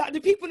not get that? Do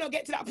people not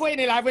get to that point in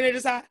their life when they're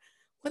just like,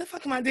 what the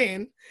fuck am I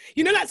doing?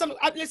 You know, like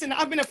listen,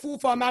 I've been a fool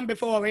for a man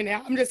before,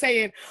 innit? I'm just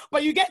saying.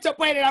 But you get to a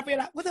point and I feel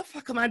like, what the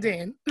fuck am I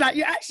doing? Like,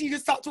 you actually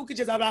just start talking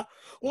to yourself like,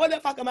 what the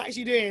fuck am I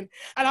actually doing?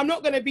 And I'm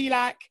not going to be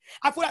like,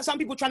 I feel like some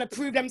people trying to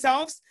prove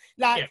themselves.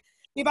 Like,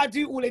 if I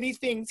do all of these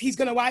things, he's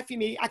going to wifey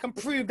me. I can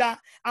prove that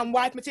I'm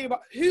wife material.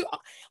 But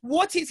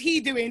what is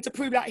he doing to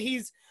prove that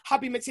he's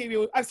hubby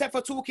material, except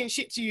for talking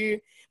shit to you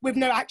with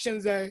no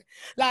actions, though?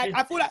 Like,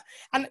 I feel like,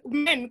 and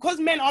because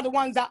men are the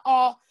ones that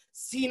are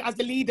seen as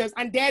the leaders,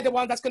 and they're the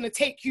ones that's going to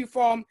take you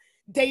from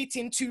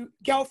dating to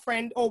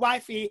girlfriend or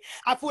wifey,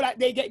 I feel like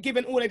they get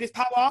given all of this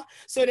power.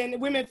 So then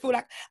women feel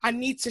like, I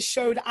need to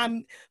show that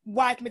I'm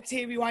wife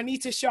material. I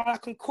need to show I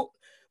can cook.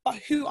 But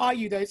who are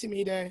you, though, to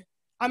me, though?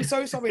 I'm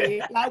so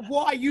sorry. Like,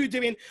 what are you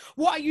doing?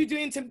 What are you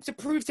doing to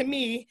prove to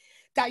me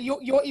that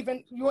you're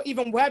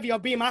even worthy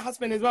of being my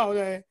husband as well,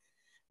 though?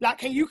 Like,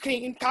 can you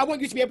clean? I want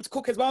you to be able to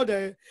cook as well,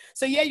 though.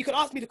 So yeah, you can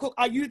ask me to cook.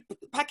 Are you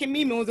packing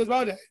me meals as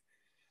well, though?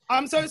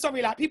 I'm so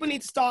sorry. Like, people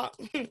need to start.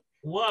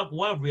 What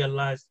I've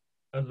realized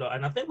a lot,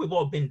 and I think we've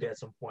all been there at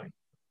some point,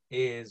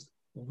 is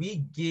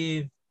we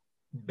give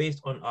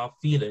based on our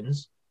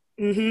feelings,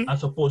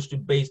 as opposed to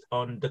based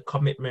on the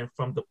commitment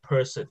from the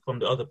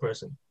other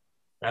person.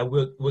 Like,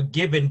 we're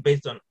given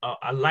based on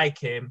I like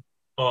him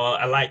or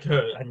I like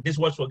her, and this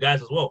works for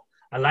guys as well.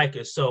 I like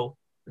her, so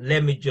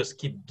let me just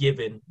keep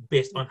giving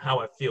based on how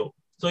I feel.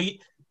 So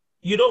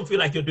you don't feel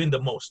like you're doing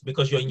the most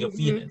because you're in your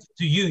feelings.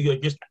 To you, you're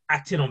just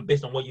acting on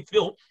based on what you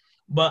feel,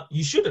 but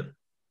you shouldn't.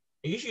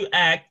 You should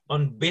act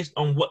based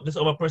on what this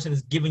other person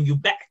is giving you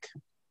back.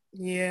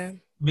 Yeah.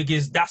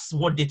 Because that's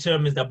what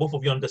determines that both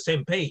of you are on the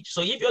same page.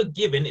 So if you're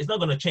giving, it's not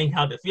going to change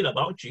how they feel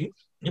about you.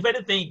 If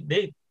anything,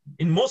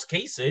 in most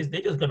cases,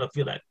 they're just going to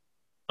feel like,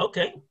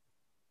 okay,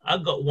 I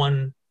got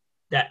one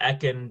that I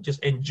can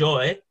just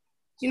enjoy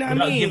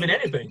without giving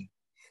anything.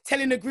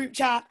 Telling the group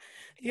chat,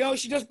 yo,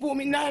 she just bought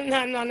me, no.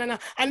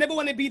 I never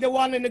want to be the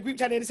one in the group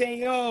chat that's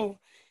saying, yo,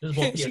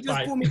 she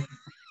just bought me.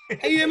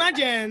 Can you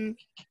imagine?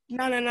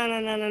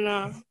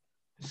 No.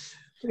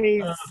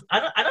 Please.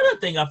 Another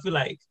thing I feel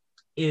like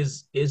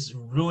is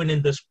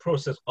ruining this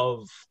process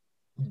of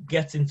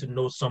getting to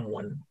know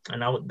someone,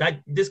 and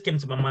this came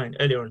to my mind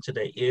earlier on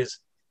today, is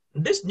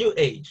this new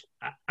age.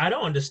 I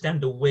don't understand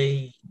the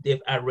way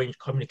they've arranged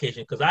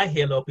communication, because I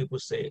hear a lot of people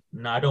say,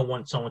 no, I don't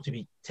want someone to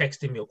be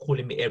texting me or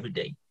calling me every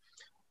day.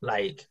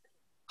 Like,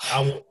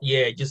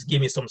 just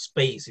give me some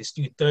space. It's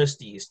too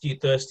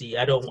thirsty.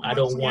 I don't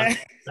want,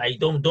 like,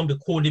 don't be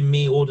calling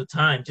me all the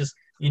time. Just,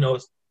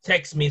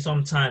 text me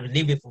sometimes,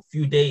 leave it for a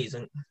few days.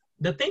 And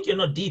the thing you're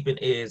not deep in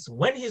is,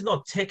 when he's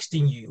not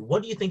texting you,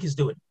 what do you think he's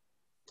doing?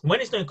 When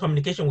he's not in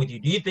communication with you,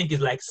 do you think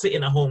he's like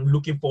sitting at home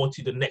looking forward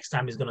to the next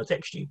time he's going to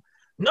text you?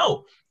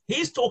 No,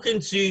 he's talking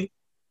to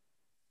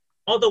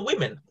other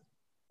women.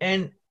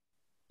 And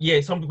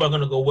yeah, some people are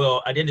going to go,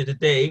 well, at the end of the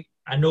day,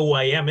 I know who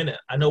I am, innit?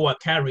 I know what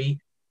I carry.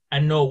 I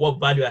know what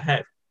value I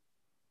have.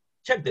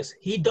 Check this.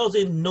 He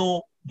doesn't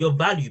know your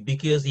value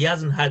because he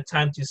hasn't had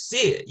time to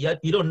see it.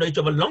 You don't know each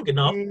other long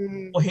enough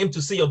for him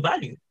to see your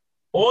value.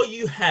 All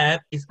you have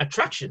is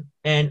attraction,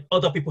 and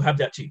other people have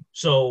that too.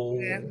 So,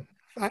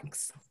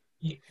 facts.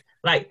 And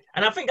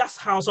I think that's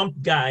how some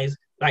guys,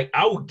 like,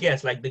 I would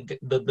guess, like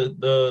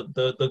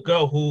the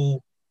girl who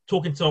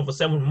talking to him for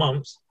 7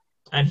 months,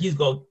 and he's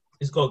got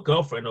a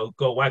girlfriend or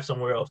got a wife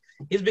somewhere else.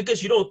 It's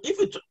because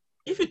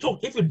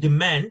if you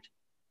demand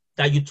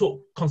that you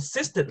talk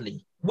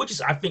consistently, which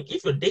is, I think,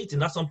 if you're dating,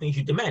 that's something you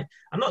should demand.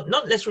 I'm not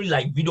necessarily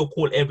like video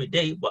call every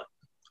day, but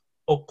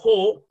a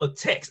call, a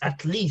text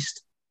at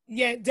least.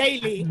 Yeah,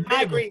 daily. Minimum,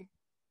 I agree.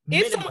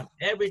 Minimum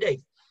every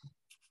day.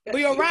 But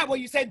you're right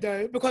what you said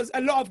though, because a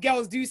lot of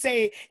girls do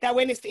say that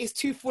when it's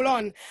too full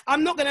on.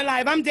 I'm not gonna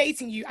lie, if I'm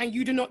dating you and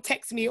you do not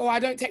text me or I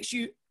don't text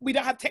you, we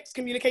don't have text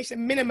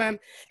communication minimum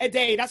a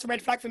day, that's a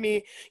red flag for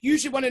me. You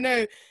should want to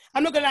know.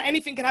 I'm not gonna lie,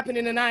 anything can happen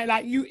in the night.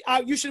 Like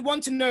you should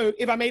want to know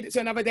if I made it to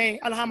another day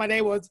and how my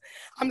day was.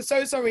 I'm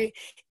so sorry.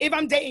 If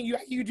I'm dating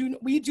you,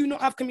 we do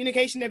not have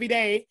communication every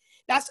day.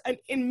 That's an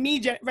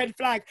immediate red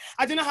flag.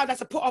 I don't know how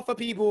that's a put off for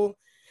people.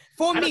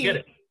 For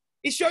me,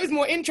 it shows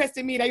more interest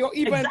in me that you're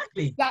even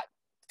that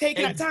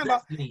taking that time.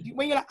 But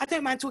when you're like, I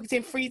don't mind talking to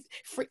him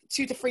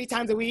 2 to 3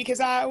 times a week, it's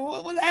like,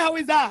 what the hell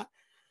is that?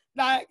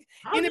 Like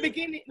in the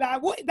beginning,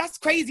 like what? That's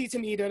crazy to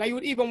me though. Like you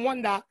would even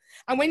want that.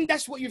 And when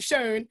that's what you've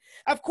shown,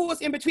 of course,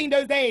 in between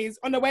those days,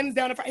 on the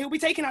Wednesday, on the Friday, he'll be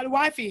taking out the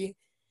wifey.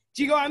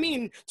 Do you know what I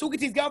mean? Talking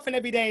to his girlfriend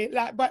every day.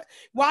 Like, but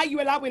why are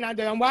you allowing that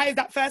though? And why is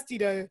that thirsty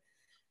though?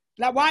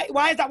 Like,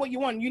 why is that what you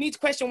want? You need to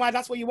question why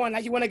that's what you want.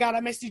 Like, you want a guy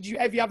that messages you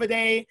every other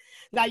day.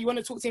 Like, you want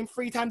to talk to him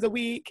 3 times a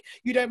week.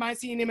 You don't mind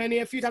seeing him only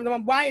a few times a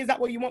month. Why is that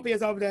what you want for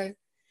yourself, though?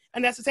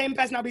 And that's the same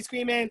person I'll be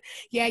screaming,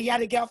 yeah, he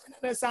had a girlfriend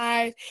on the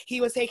side.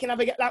 He was taking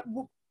other like,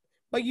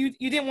 but you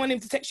didn't want him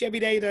to text you every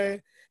day, though.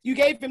 You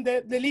gave him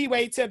the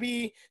leeway to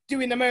be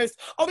doing the most.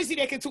 Obviously,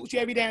 they can talk to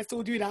you every day and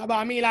still do that. But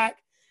I mean, like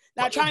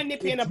try and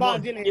nip it in the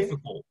bud, didn't it?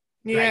 Difficult.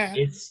 Yeah. Like,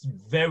 it's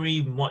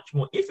very much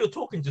more. If you're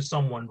talking to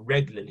someone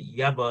regularly,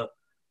 you have a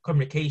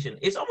communication,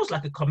 it's almost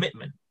like a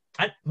commitment.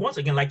 And once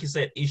again, like you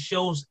said, it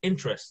shows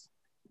interest.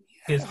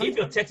 Because if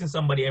you're texting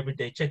somebody every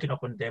day, checking up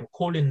on them,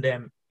 calling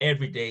them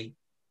every day,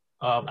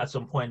 at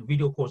some point,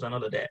 video calls and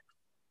all of that,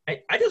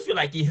 I just feel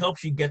like it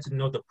helps you get to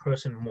know the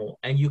person more,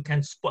 and you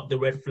can spot the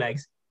red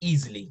flags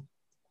easily.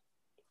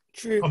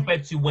 True.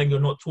 Compared to when you're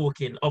not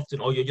talking often,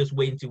 or you're just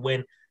waiting to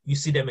when you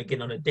see them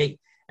again on a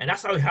date. And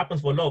that's how it happens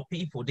for a lot of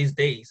people these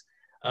days.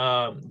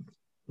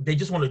 They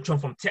just want to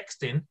jump from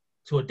texting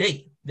to a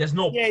date. There's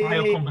no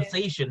prior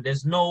conversation.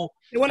 There's no.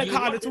 They want to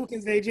cut out the talking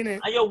stage, innit?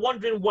 And you're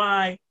wondering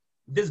why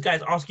this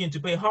guy's asking you to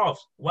pay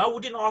halves. Why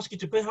would he not ask you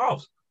to pay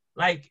halves?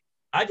 Like,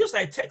 I just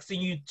like texting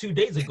you 2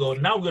 days ago.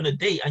 Now we're on a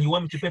date and you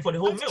want me to pay for the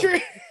whole meal. True.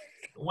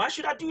 Why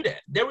should I do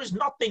that? There is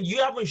nothing.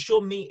 You haven't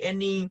shown me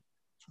anything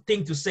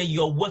to say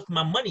you're worth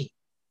my money.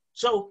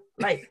 So,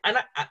 like, and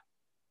I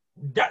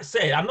that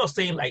said, I'm not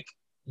saying like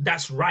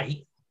that's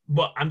right,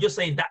 but I'm just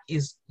saying that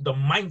is the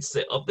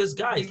mindset of this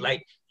guy.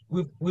 Like,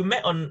 we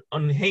met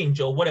on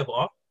Hinge or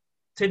whatever,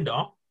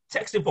 Tinder,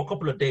 texting for a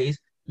couple of days.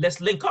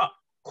 Let's link up.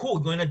 Cool,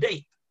 going on a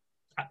date.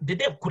 The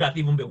date could have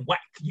even been whack.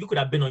 You could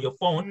have been on your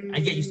phone,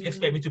 and yet you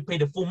expect me to pay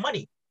the full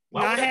money.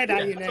 Why would I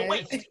do that? That's a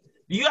waste.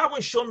 You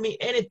haven't shown me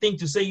anything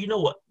to say, you know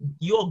what,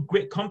 you're a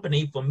great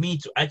company for me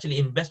to actually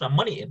invest my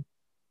money in.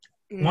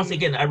 Once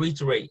again, I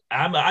reiterate,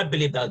 I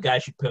believe that guy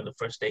should pay on the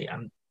first day.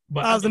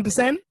 But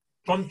 1,000%.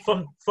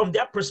 From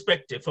their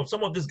perspective, from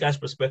some of these guys'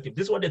 perspective,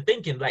 this is what they're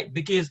thinking. Like,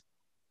 because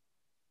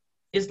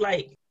it's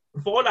like,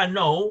 for all I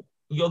know,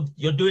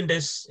 you're doing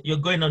this, you're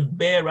going on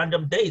bare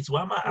random dates.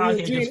 Why am I out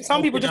here?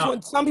 Some people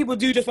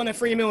do just want a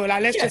free meal.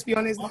 Like, let's just be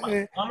honest.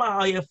 I'm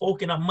out here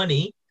forking up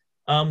money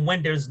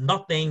when there's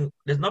nothing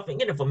in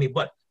it for me.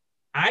 But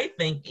I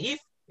think if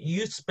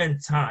you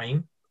spend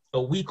time,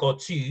 a week or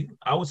two,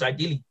 I would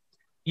ideally,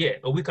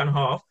 a week and a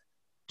half,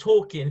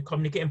 talking,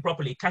 communicating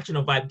properly, catching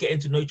a vibe, getting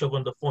to know each other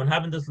on the phone,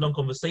 having these long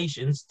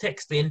conversations,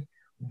 texting,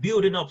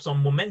 building up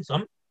some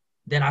momentum,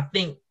 then I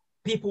think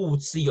people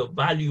would see your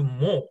value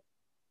more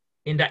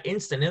in that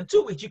instant. In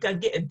 2 weeks, you can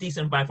get a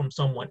decent vibe from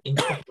someone in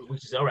the couple,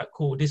 which is all right,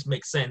 cool, this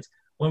makes sense.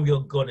 When we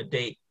all go on a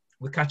date,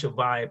 we catch a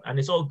vibe and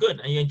it's all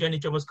good and you're enjoying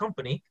each other's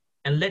company,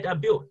 and let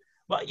that build.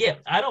 But yeah,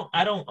 I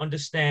don't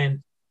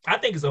understand. I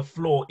think it's a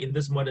flaw in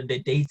this modern day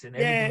dating.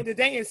 Yeah, the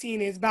dating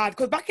scene is bad.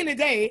 Because back in the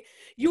day,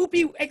 you'll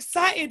be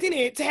excited,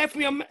 innit, to hear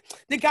from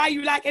the guy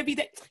you like every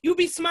day. You'll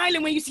be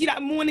smiling when you see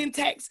that morning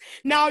text.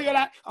 Now you're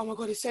like, oh my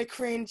God, it's so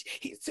cringe.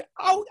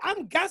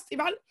 I'm gassed.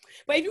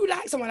 But if you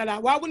like someone like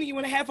that, why wouldn't you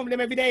want to hear from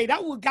them every day?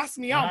 That will gas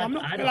me up. I'm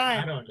not going to lie.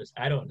 I don't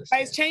understand. But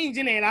it's changed,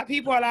 innit? Like,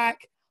 people are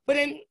like, but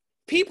then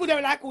people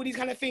don't like all these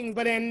kind of things,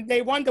 but then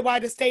they wonder why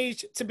the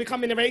stage to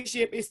become in a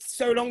relationship is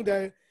so long,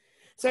 though.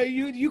 So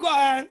you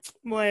gotta,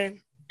 boy.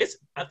 It's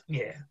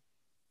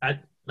I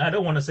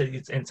don't want to say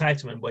it's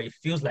entitlement, but it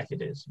feels like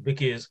it is,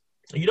 because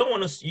you don't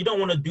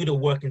want to do the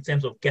work in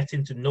terms of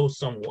getting to know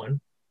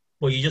someone,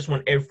 but you just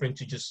want everything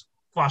to just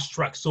fast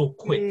track so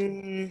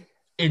quick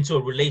into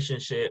a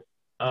relationship,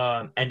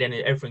 and then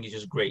everything is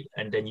just great,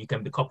 and then you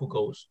can be couple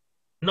goals.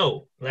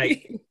 No,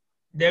 like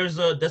there's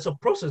a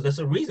process, there's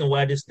a reason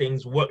why these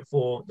things work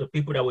for the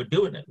people that were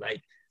doing it.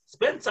 Like,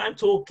 spend time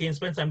talking,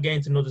 spend time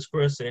getting to know this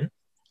person,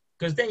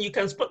 because then you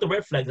can spot the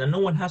red flags and no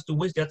one has to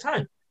waste their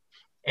time.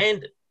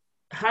 And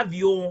have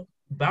your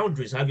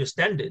boundaries, have your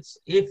standards.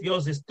 If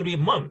yours is 3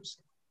 months,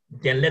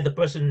 then let the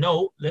person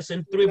know,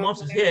 listen, 3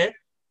 months is here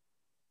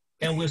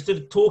and we're still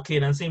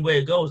talking and seeing where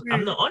it goes.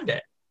 I'm not on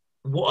that.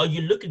 What are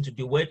you looking to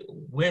do?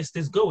 Where's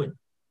this going?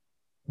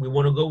 we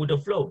want to go with the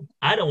flow.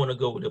 I don't want to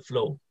go with the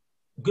flow.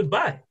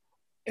 Goodbye.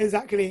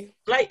 Exactly.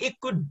 Like, it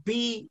could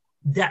be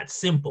that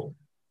simple.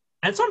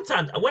 And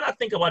sometimes when I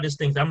think about these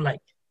things, I'm like,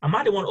 am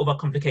I the one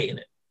overcomplicating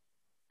it?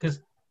 Because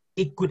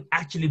it could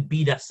actually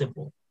be that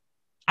simple.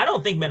 I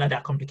don't think men are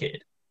that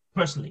complicated,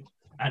 personally.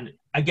 And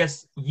I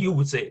guess you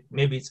would say,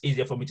 maybe it's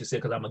easier for me to say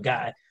because I'm a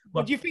guy.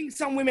 But do you think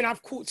some women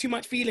have caught too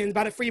much feelings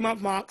by the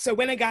 3-month mark? So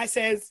when a guy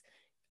says,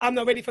 I'm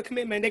not ready for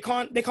commitment, they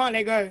can't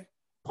let go.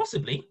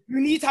 Possibly. You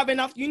need to have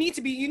enough. You need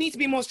to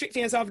be more strict to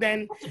yourself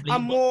then. Possibly,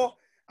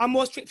 I'm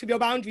more strict with your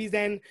boundaries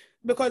then,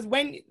 because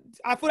when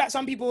I feel like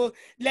some people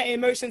let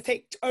emotions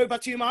take over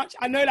too much.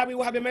 I know that we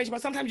will have emotions,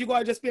 but sometimes you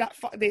gotta just be like,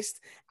 fuck this,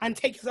 and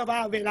take yourself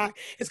out of it. Like,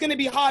 it's gonna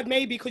be hard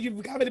maybe because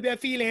you've gathered a bit of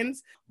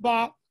feelings,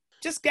 but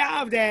just get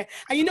out of there.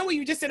 And you know what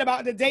you just said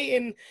about the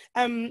dating,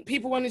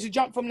 people wanting to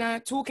jump from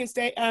the talking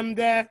state,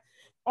 the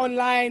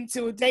online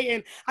to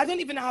dating. I don't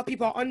even know how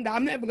people are on that.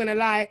 I'm never gonna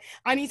lie.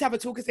 I need to have a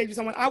talking stage with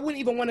someone. I wouldn't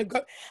even want to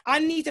go. I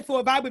need to feel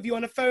a vibe with you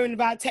on the phone,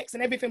 via text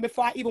and everything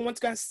before I even want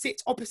to go and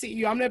sit opposite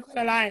you. I'm never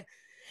gonna lie.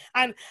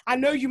 And I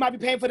know you might be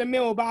paying for the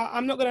meal, but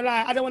I'm not gonna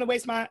lie. I don't want to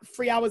waste my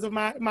 3 hours of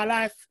my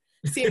life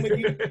sitting with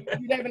you.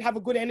 You don't even have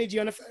a good energy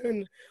on the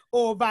phone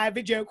or via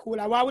video call.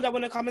 Like, why would I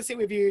want to come and sit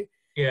with you?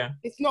 Yeah.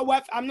 It's not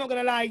worth. I'm not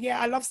gonna lie.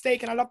 Yeah, I love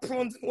steak and I love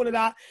prawns and all of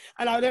that,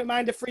 and I don't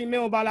mind a free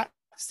meal. But like,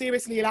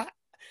 seriously, like,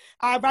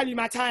 I value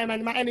my time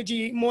and my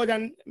energy more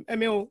than a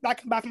meal that I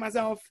can buy for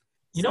myself.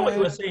 You know what you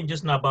were saying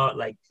just now about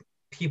like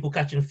people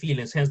catching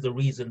feelings, hence the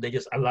reason they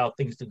just allow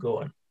things to go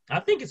on. I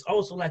think it's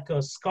also like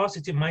a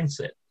scarcity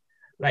mindset.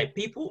 Like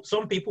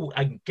some people,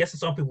 I guess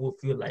some people will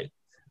feel like,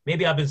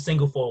 maybe I've been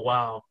single for a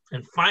while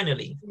and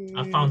finally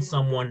I found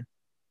someone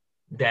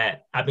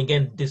that I've been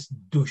getting this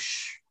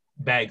douche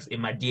bags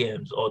in my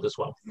DMs all this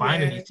while.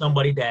 Finally,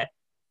 somebody that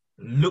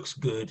looks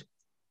good,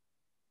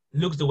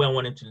 looks the way I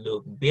want him to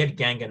look, beard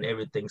gang and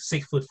everything,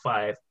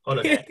 6'5", all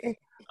of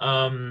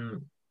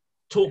that.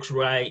 Talks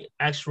right,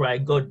 acts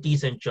right, got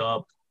decent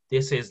job.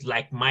 This is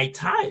like my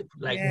type.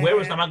 Like, where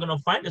else am I gonna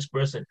find this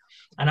person?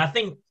 And I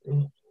think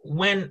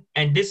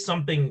and this is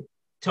something,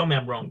 tell me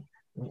I'm wrong.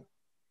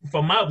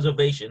 From my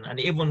observation, and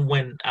even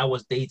when I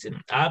was dating,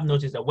 I've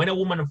noticed that when a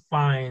woman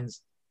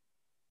finds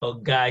a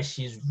guy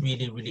she's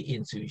really, really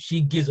into,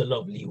 she gives a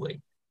lot of leeway.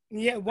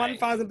 Yeah,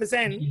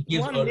 1,000%. It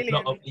gives a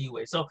lot of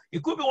leeway. So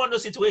it could be one of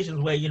those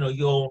situations where,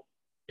 you're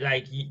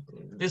like,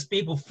 these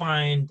people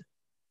find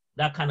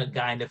that kind of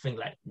guy and they think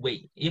like,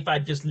 wait, if I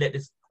just let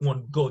this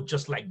one go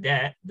just like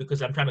that,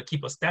 because I'm trying to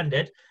keep a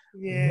standard,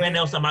 when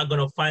else am I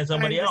going to find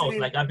somebody else?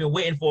 Like, I've been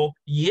waiting for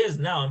years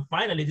now and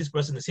finally this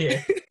person is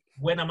here.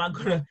 When am I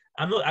going to,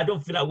 I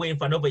don't feel like waiting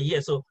for another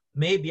year. So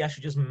maybe I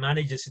should just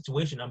manage the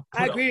situation.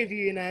 I agree with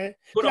you, a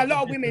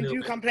lot of women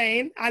do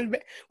complain, and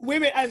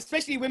women,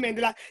 especially women,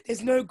 they're like,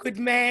 there's no good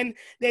men,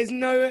 there's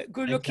no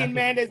good looking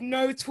men, there's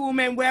no tall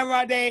men, where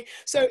are they?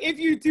 So if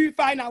you do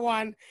find that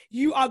one,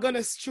 you are going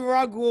to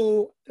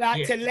struggle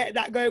to let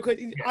that go,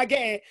 because I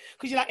get it,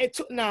 because you're like, it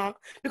took now,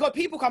 because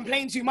people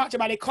complain too much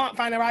about they can't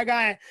find the right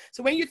guy.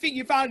 So when you think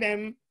you found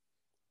them,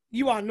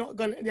 you are not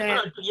going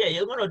to.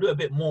 You're going to do a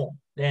bit more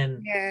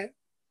than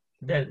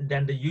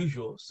the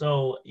usual.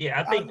 So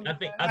I think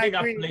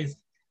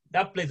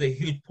that plays a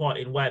huge part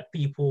in why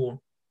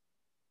people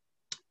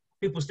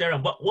stay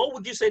around. But what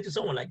would you say to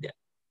someone like that?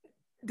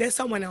 There's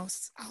someone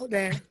else out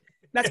there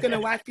that's gonna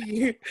wife for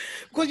you,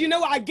 because you know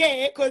what, I get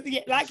it, because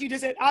like you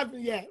just said,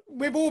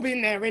 we've all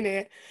been there,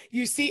 innit?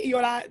 You see,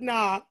 you're like,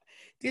 nah,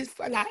 this,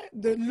 like,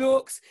 the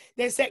looks,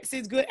 their sex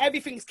is good,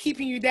 everything's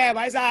keeping you there,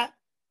 but it's like,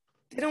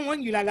 they don't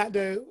want you like that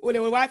though, or they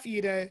will wife for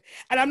you though.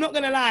 And I'm not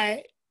gonna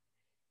lie,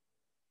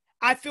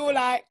 I feel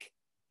like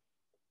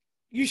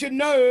you should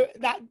know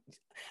that,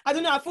 I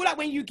don't know, I feel like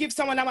when you give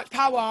someone that much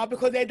power,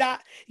 because they're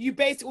that, you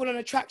base it all on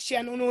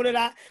attraction and all of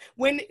that,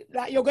 when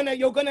like you're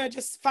gonna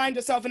just find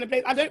yourself in a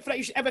place. I don't feel like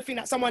you should ever think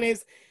that someone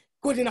is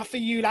good enough for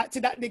you, like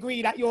to that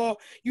degree that you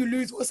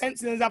lose all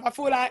senses and stuff. I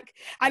feel like,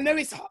 I know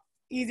it's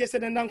easier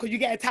said than done because you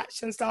get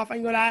attached and stuff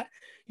and you're like,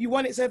 you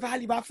want it so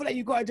badly, but I feel like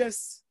you gotta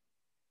just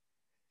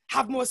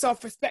have more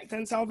self-respect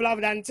and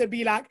self-love than to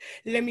be like,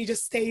 let me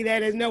just stay there.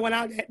 There's no one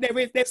out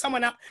there. There's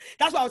someone out.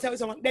 That's what I'll tell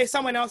someone. There's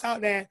someone else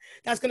out there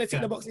that's going to tick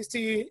the boxes to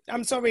you.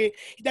 I'm sorry.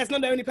 That's not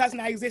the only person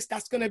that exists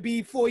that's going to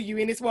be for you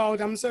in this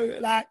world. I'm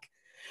so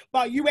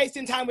but you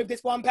wasting time with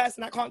this one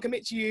person that can't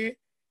commit to you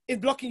is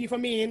blocking you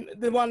from being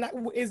the one that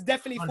is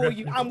definitely for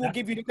you and will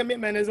give you the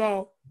commitment as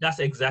well. That's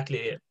exactly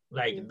it.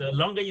 Like, the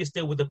longer you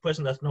stay with the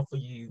person that's not for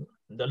you,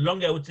 the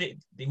longer it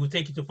will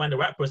take you to find the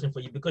right person for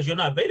you, because you're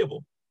not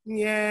available.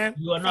 Yeah,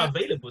 you are not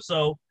available.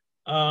 So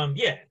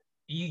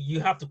you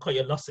have to cut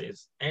your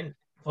losses. And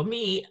for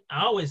me,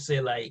 I always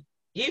say, like,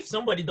 if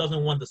somebody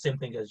doesn't want the same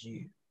thing as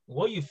you,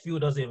 what you feel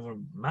doesn't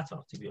even matter,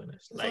 to be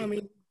honest.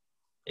 Like,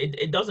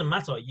 it doesn't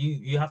matter.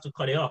 You have to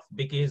cut it off,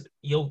 because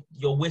you're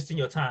wasting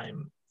your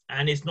time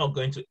and it's not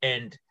going to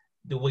end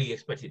the way you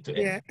expect it to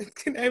end. Yeah, it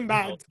can end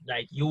bad.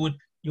 Like, you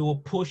will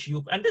push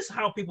you, and this is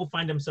how people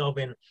find themselves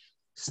in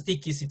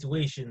sticky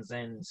situations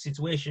and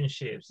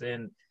situationships,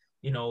 and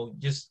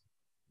just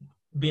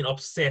being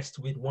obsessed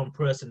with one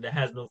person that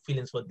has no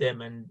feelings for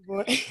them, and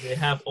they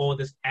have all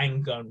this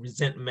anger and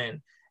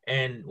resentment.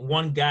 And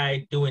one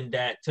guy doing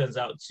that turns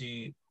out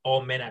to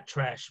all men are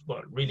trash,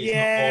 but really it's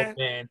not all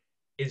men.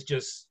 It's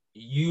just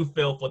you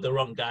fell for the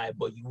wrong guy,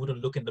 but you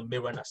wouldn't look in the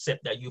mirror and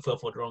accept that you fell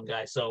for the wrong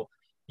guy. So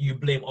you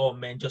blame all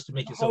men just to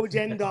make yourself whole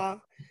gender.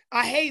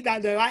 I hate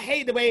that though. I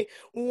hate the way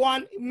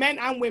men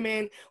and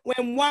women,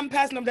 when one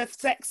person of the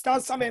sex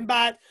does something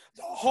bad,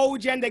 the whole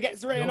gender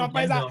gets written off.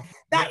 But it's like,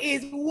 that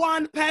is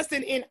one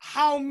person in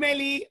how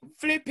many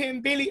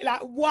flipping billion,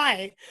 like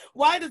why?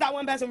 Why does that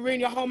one person ruin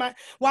your whole mind?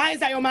 Why is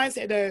that your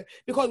mindset though?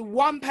 Because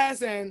one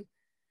person,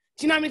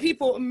 do you know how many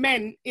people,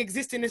 men,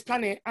 exist in this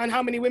planet and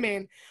how many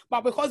women?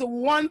 But because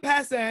one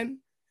person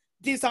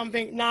did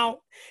something,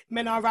 now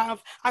men are right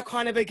off, I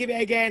can't ever give it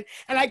again.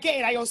 And I get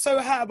it, like, you're so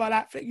hurt, but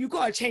like, you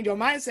got to change your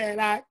mindset.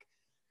 Like,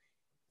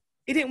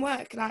 it didn't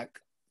work. Like,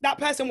 that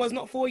person was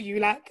not for you.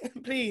 Like,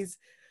 please.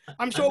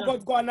 I'm sure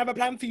God's got another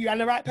plan for you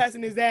and the right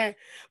person is there.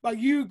 But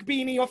you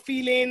being in your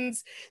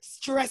feelings,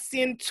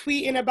 stressing,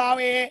 tweeting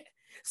about it,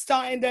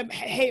 starting the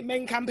hate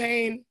men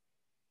campaign.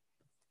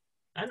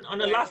 And on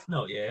the last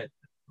note,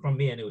 from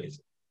me anyways,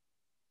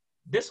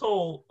 this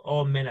whole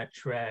all men are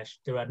trash,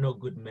 there are no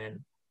good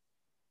men,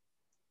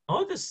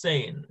 all this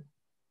saying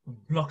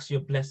blocks your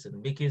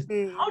blessing, because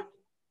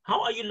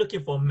how are you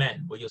looking for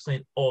men but you're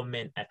saying all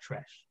men are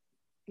trash?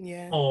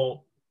 Yeah.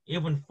 Or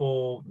even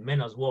for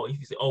men as well, if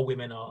you say all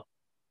women are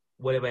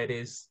whatever it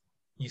is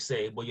you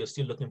say, but you're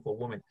still looking for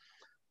women,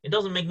 it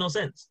doesn't make no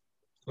sense.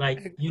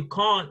 Like, you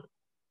can't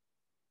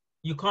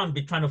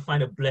be trying to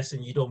find a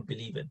blessing you don't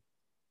believe in.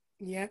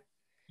 Yeah.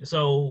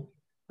 So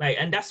like,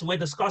 and that's where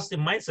the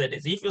scarcity mindset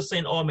is. If you're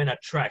saying all men are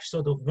trash,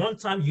 so the one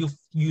time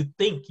you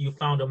think you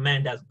found a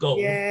man that's gold,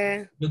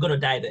 you're gonna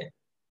die there.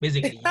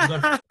 Basically,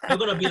 you're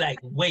gonna be like,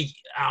 wait,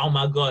 oh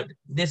my God,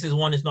 this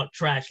one is not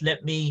trash.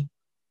 Let me,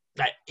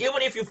 like,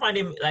 even if you find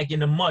him like in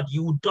the mud,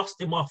 you will dust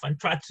him off and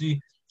try to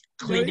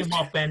clean him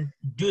up and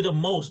do the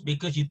most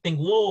because you think,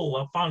 whoa,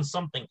 I found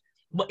something.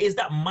 But it's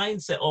that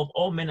mindset of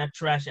all men are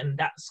trash and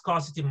that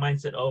scarcity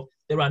mindset of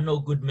there are no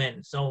good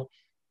men. So,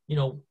 you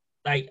know,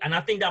 like, and I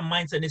think that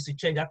mindset needs to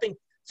change. I think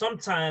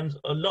sometimes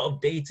a lot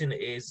of dating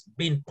is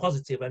being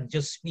positive and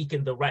just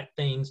speaking the right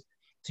things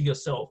to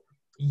yourself.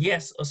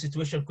 Yes, a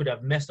situation could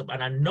have messed up,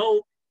 and I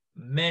know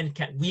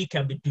we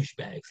can be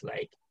douchebags.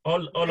 Like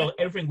all of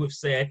everything we've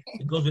said,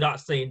 it goes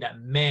without saying that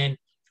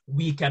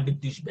we can be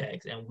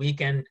douchebags, and we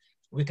can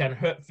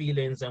hurt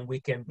feelings, and we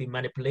can be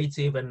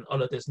manipulative, and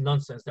all of this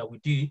nonsense that we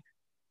do.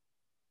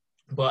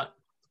 But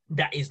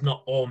that is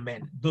not all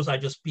men. Those are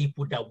just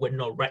people that were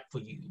not right for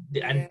you,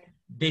 and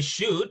they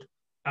should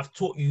have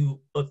taught you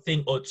a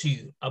thing or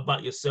two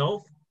about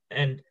yourself.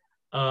 And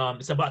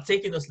it's about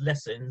taking those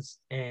lessons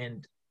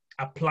and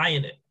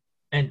applying it.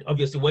 And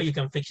obviously where you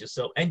can fix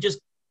yourself and just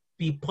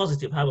be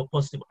positive, have a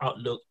positive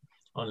outlook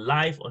on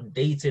life, on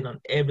dating, on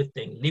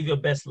everything. Live your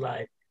best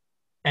life.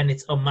 And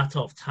it's a matter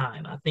of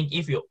time. I think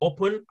if you're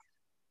open,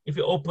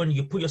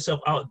 you put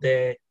yourself out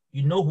there,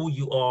 you know who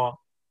you are,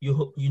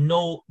 you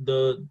know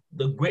the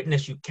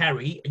greatness you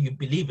carry, and you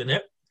believe in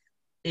it,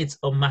 it's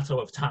a matter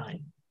of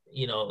time.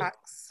 You know,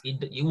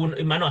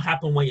 it might not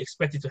happen when you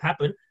expect it to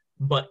happen,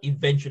 but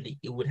eventually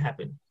it would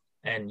happen.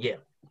 And do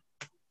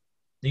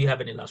you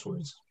have any last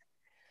words?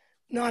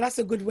 No, that's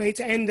a good way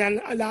to end. And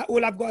like,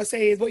 all I've got to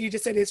say is what you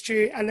just said is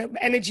true. And the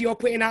energy you're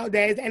putting out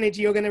there is the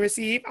energy you're going to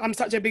receive. I'm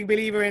such a big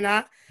believer in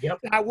that. Yep.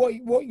 Like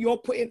what you're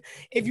putting,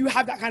 if you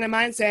have that kind of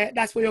mindset,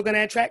 that's what you're going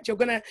to attract.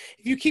 If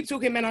you keep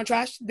talking men are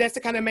trash, that's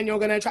the kind of men you're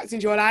going to attract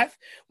into your life.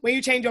 When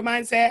you change your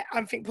mindset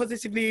and think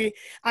positively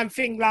and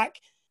think like,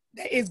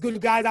 there is good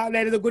guys out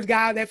there, there's a good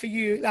guy out there for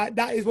you, like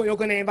that is what you're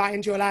going to invite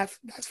into your life.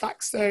 That's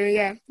facts. So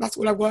yeah, that's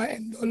all I've got to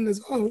end on as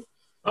well.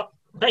 Oh,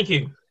 thank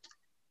you.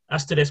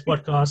 That's today's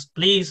podcast.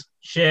 Please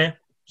share,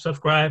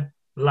 subscribe,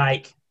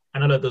 like,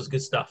 and all of those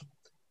good stuff.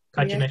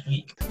 Catch you next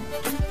week.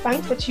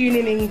 Thanks for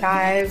tuning in,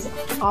 guys.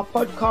 Our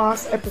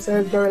podcast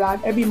episodes go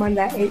live every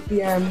Monday at 8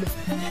 p.m.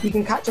 You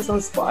can catch us on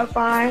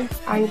Spotify,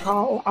 Anchor,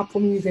 or Apple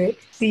Music.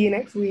 See you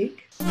next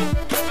week.